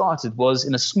actually started was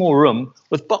in a small room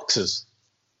with boxes.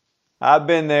 I've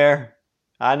been there.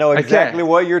 I know exactly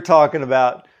what you're talking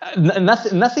about.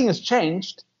 Nothing has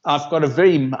changed. I've got a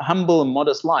very humble and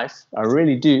modest life. I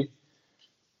really do.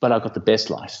 But I've got the best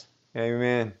life.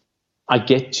 Amen. I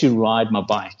get to ride my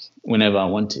bike whenever I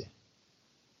want to.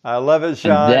 I love it,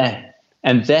 Sean.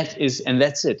 And that's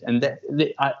it. And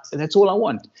that's all I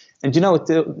want. And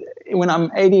when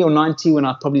I'm 80 or 90, when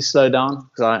I probably slow down,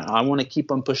 because I want to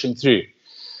keep on pushing through.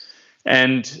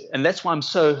 And that's why I'm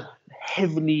so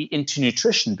heavily into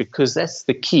nutrition, because that's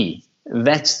the key.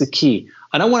 That's the key.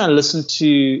 I don't want to listen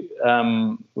to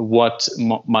what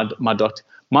my doctor.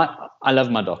 I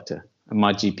love my doctor,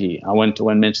 my GP. I won't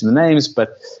mention the names,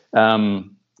 but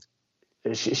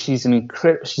she's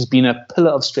been a pillar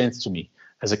of strength to me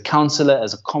as a counselor,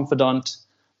 as a confidant,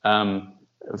 for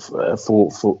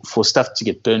stuff to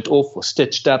get burnt off or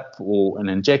stitched up or an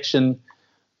injection.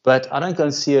 But I don't go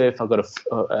and see her if I've got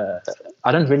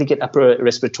I don't really get upper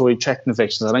respiratory tract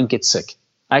infections. I don't get sick.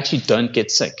 I actually don't get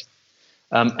sick.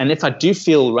 And if I do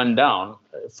feel run down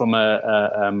from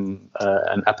an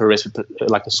upper respiratory,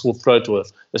 like a sore throat or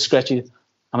a scratchy,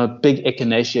 I'm a big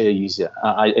echinacea user.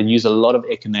 I use a lot of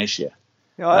echinacea.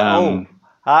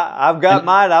 I've got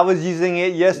mine. I was using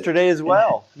it yesterday as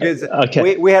well.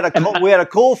 We had a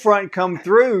cold front come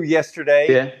through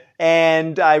yesterday,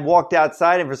 and I walked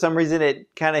outside, and for some reason it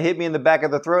kind of hit me in the back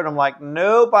of the throat. I'm like,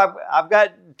 nope, I've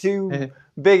got 2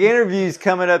 big interviews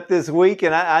coming up this week,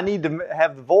 and I need to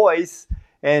have the voice.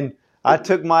 And I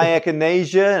took my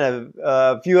echinacea and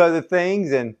a few other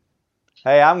things, and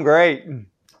hey, I'm great.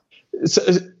 So,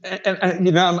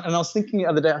 and I was thinking the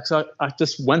other day, because I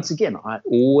just, once again, I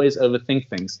always overthink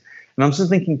things. And I'm just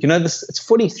thinking, it's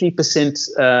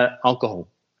 43% alcohol.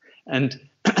 And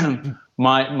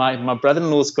my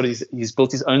brother-in-law's he's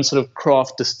built his own sort of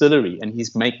craft distillery, and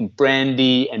he's making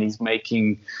brandy, and he's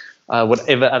making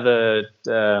whatever other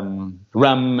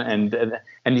rum, and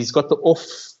he's got the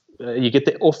off. You get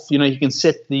the off. You can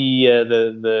set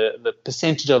the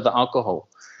percentage of the alcohol.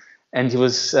 And he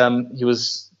was.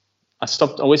 I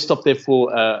always stopped there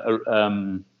for a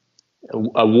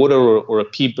water or a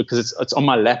pee, because it's on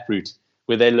my lap route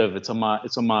where they live. It's on my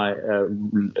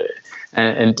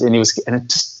and it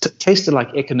just tasted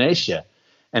like echinacea,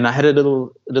 and I had a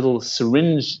little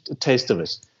syringe taste of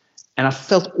it, and I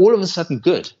felt all of a sudden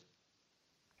good.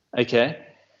 Okay.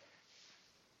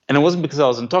 And it wasn't because I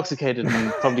was intoxicated,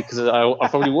 and probably because I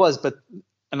probably was,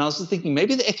 and I was just thinking,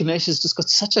 maybe the echinacea has just got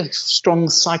such a strong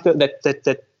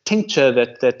that tincture,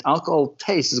 that alcohol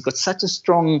taste has got such a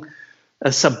strong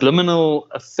subliminal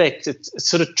effect. It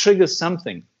sort of triggers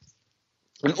something.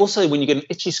 And also, when you get an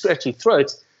itchy, scratchy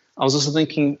throat, I was also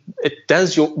thinking it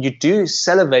does. You do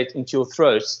salivate into your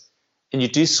throat, and you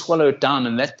do swallow it down,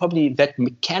 and that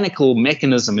mechanical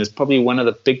mechanism is probably one of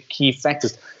the big key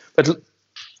factors. But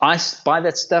I buy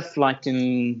that stuff like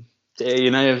in.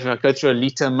 If I go through a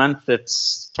liter a month,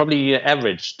 that's probably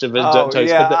average.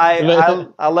 I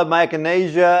love my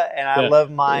echinacea, and I love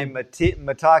my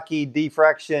maitake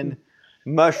defraction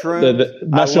mushroom. The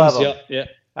mushrooms,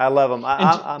 I love them.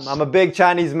 I'm a big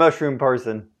Chinese mushroom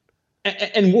person.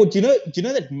 And what do you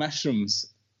know that mushrooms?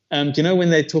 Do you know when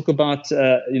they talk about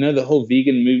the whole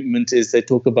vegan movement is they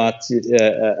talk about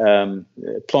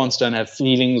plants don't have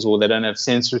feelings or they don't have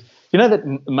sensory. You know that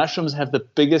mushrooms have the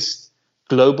biggest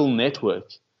global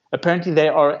network. Apparently, they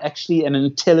are actually an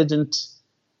intelligent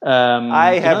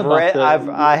I have read.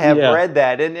 I have yeah. read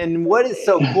that, and what is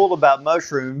so cool about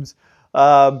mushrooms,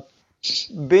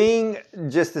 being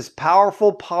just this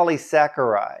powerful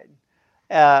polysaccharide.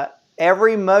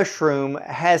 Every mushroom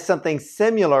has something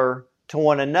similar to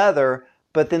one another,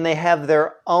 but then they have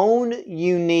their own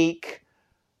unique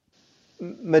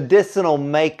medicinal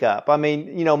makeup. I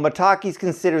mean, maitake's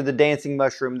considered the dancing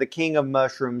mushroom, the king of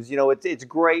mushrooms. It's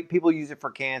great. People use it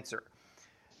for cancer.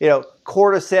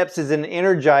 Cordyceps is an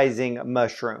energizing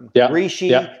mushroom. Yeah.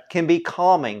 Reishi can be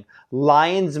calming.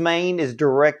 Lion's mane is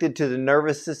directed to the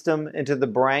nervous system and to the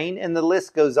brain, and the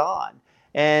list goes on.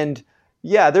 And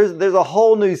yeah, there's a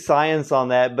whole new science on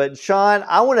that. But Sean,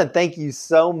 I want to thank you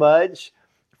so much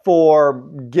for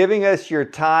giving us your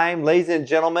time. Ladies and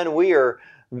gentlemen, we are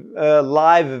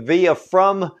live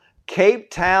from Cape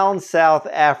Town, South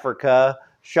Africa.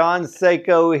 Sean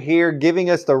Sako here giving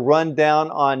us the rundown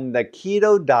on the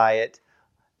keto diet,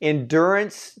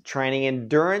 endurance training,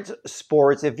 endurance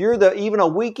sports. If you're even a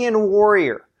weekend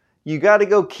warrior, you got to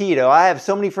go keto. I have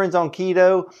so many friends on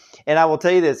keto, and I will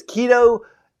tell you this. Keto,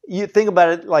 you think about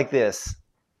it like this.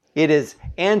 It is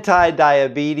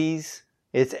anti-diabetes.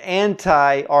 It's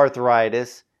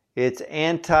anti-arthritis. It's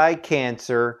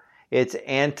anti-cancer. It's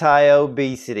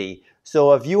anti-obesity.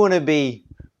 So if you want to be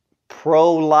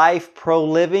pro-life,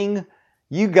 pro-living,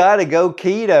 you got to go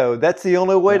keto. That's the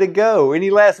only way to go.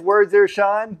 Any last words there,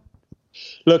 Sean?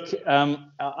 Look,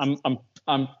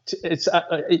 it's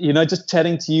just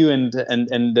chatting to you and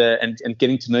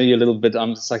getting to know you a little bit.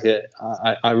 I'm just like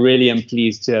I really am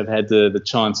pleased to have had the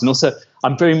chance, and also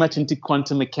I'm very much into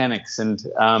quantum mechanics, and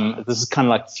this has kind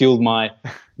of like fueled my.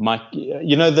 We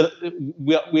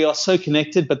are so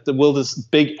connected, but the world is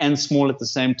big and small at the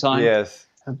same time. Yes.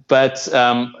 But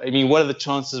what are the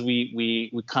chances we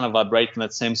kind of vibrate in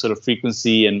that same sort of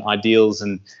frequency and ideals,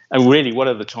 and really, what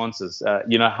are the chances? How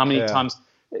many times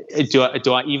do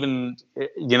I even?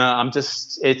 I'm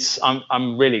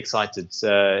really excited.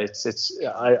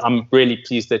 I'm really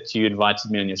pleased that you invited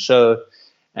me on your show,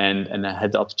 and I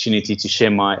had the opportunity to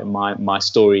share my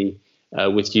story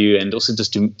with you, and also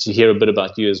just to hear a bit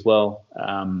about you as well.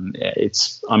 I'm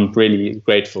really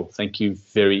grateful. Thank you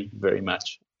very, very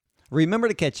much. Remember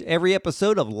to catch every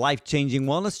episode of Life Changing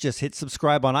Wellness. Just hit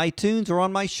subscribe on iTunes or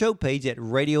on my show page at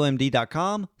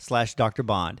radiomd.com/Dr.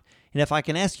 Bond. And if I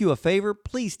can ask you a favor,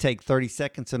 please take 30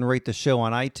 seconds and rate the show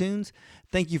on iTunes.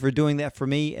 Thank you for doing that for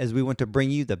me, as we want to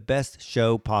bring you the best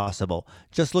show possible.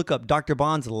 Just look up Dr.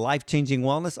 Bond's Life Changing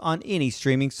Wellness on any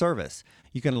streaming service.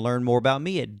 You can learn more about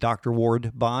me at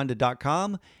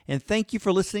drwardbond.com. And thank you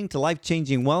for listening to Life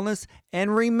Changing Wellness.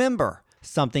 And remember,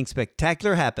 something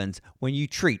spectacular happens when you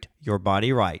treat your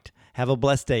body right. Have a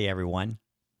blessed day, everyone.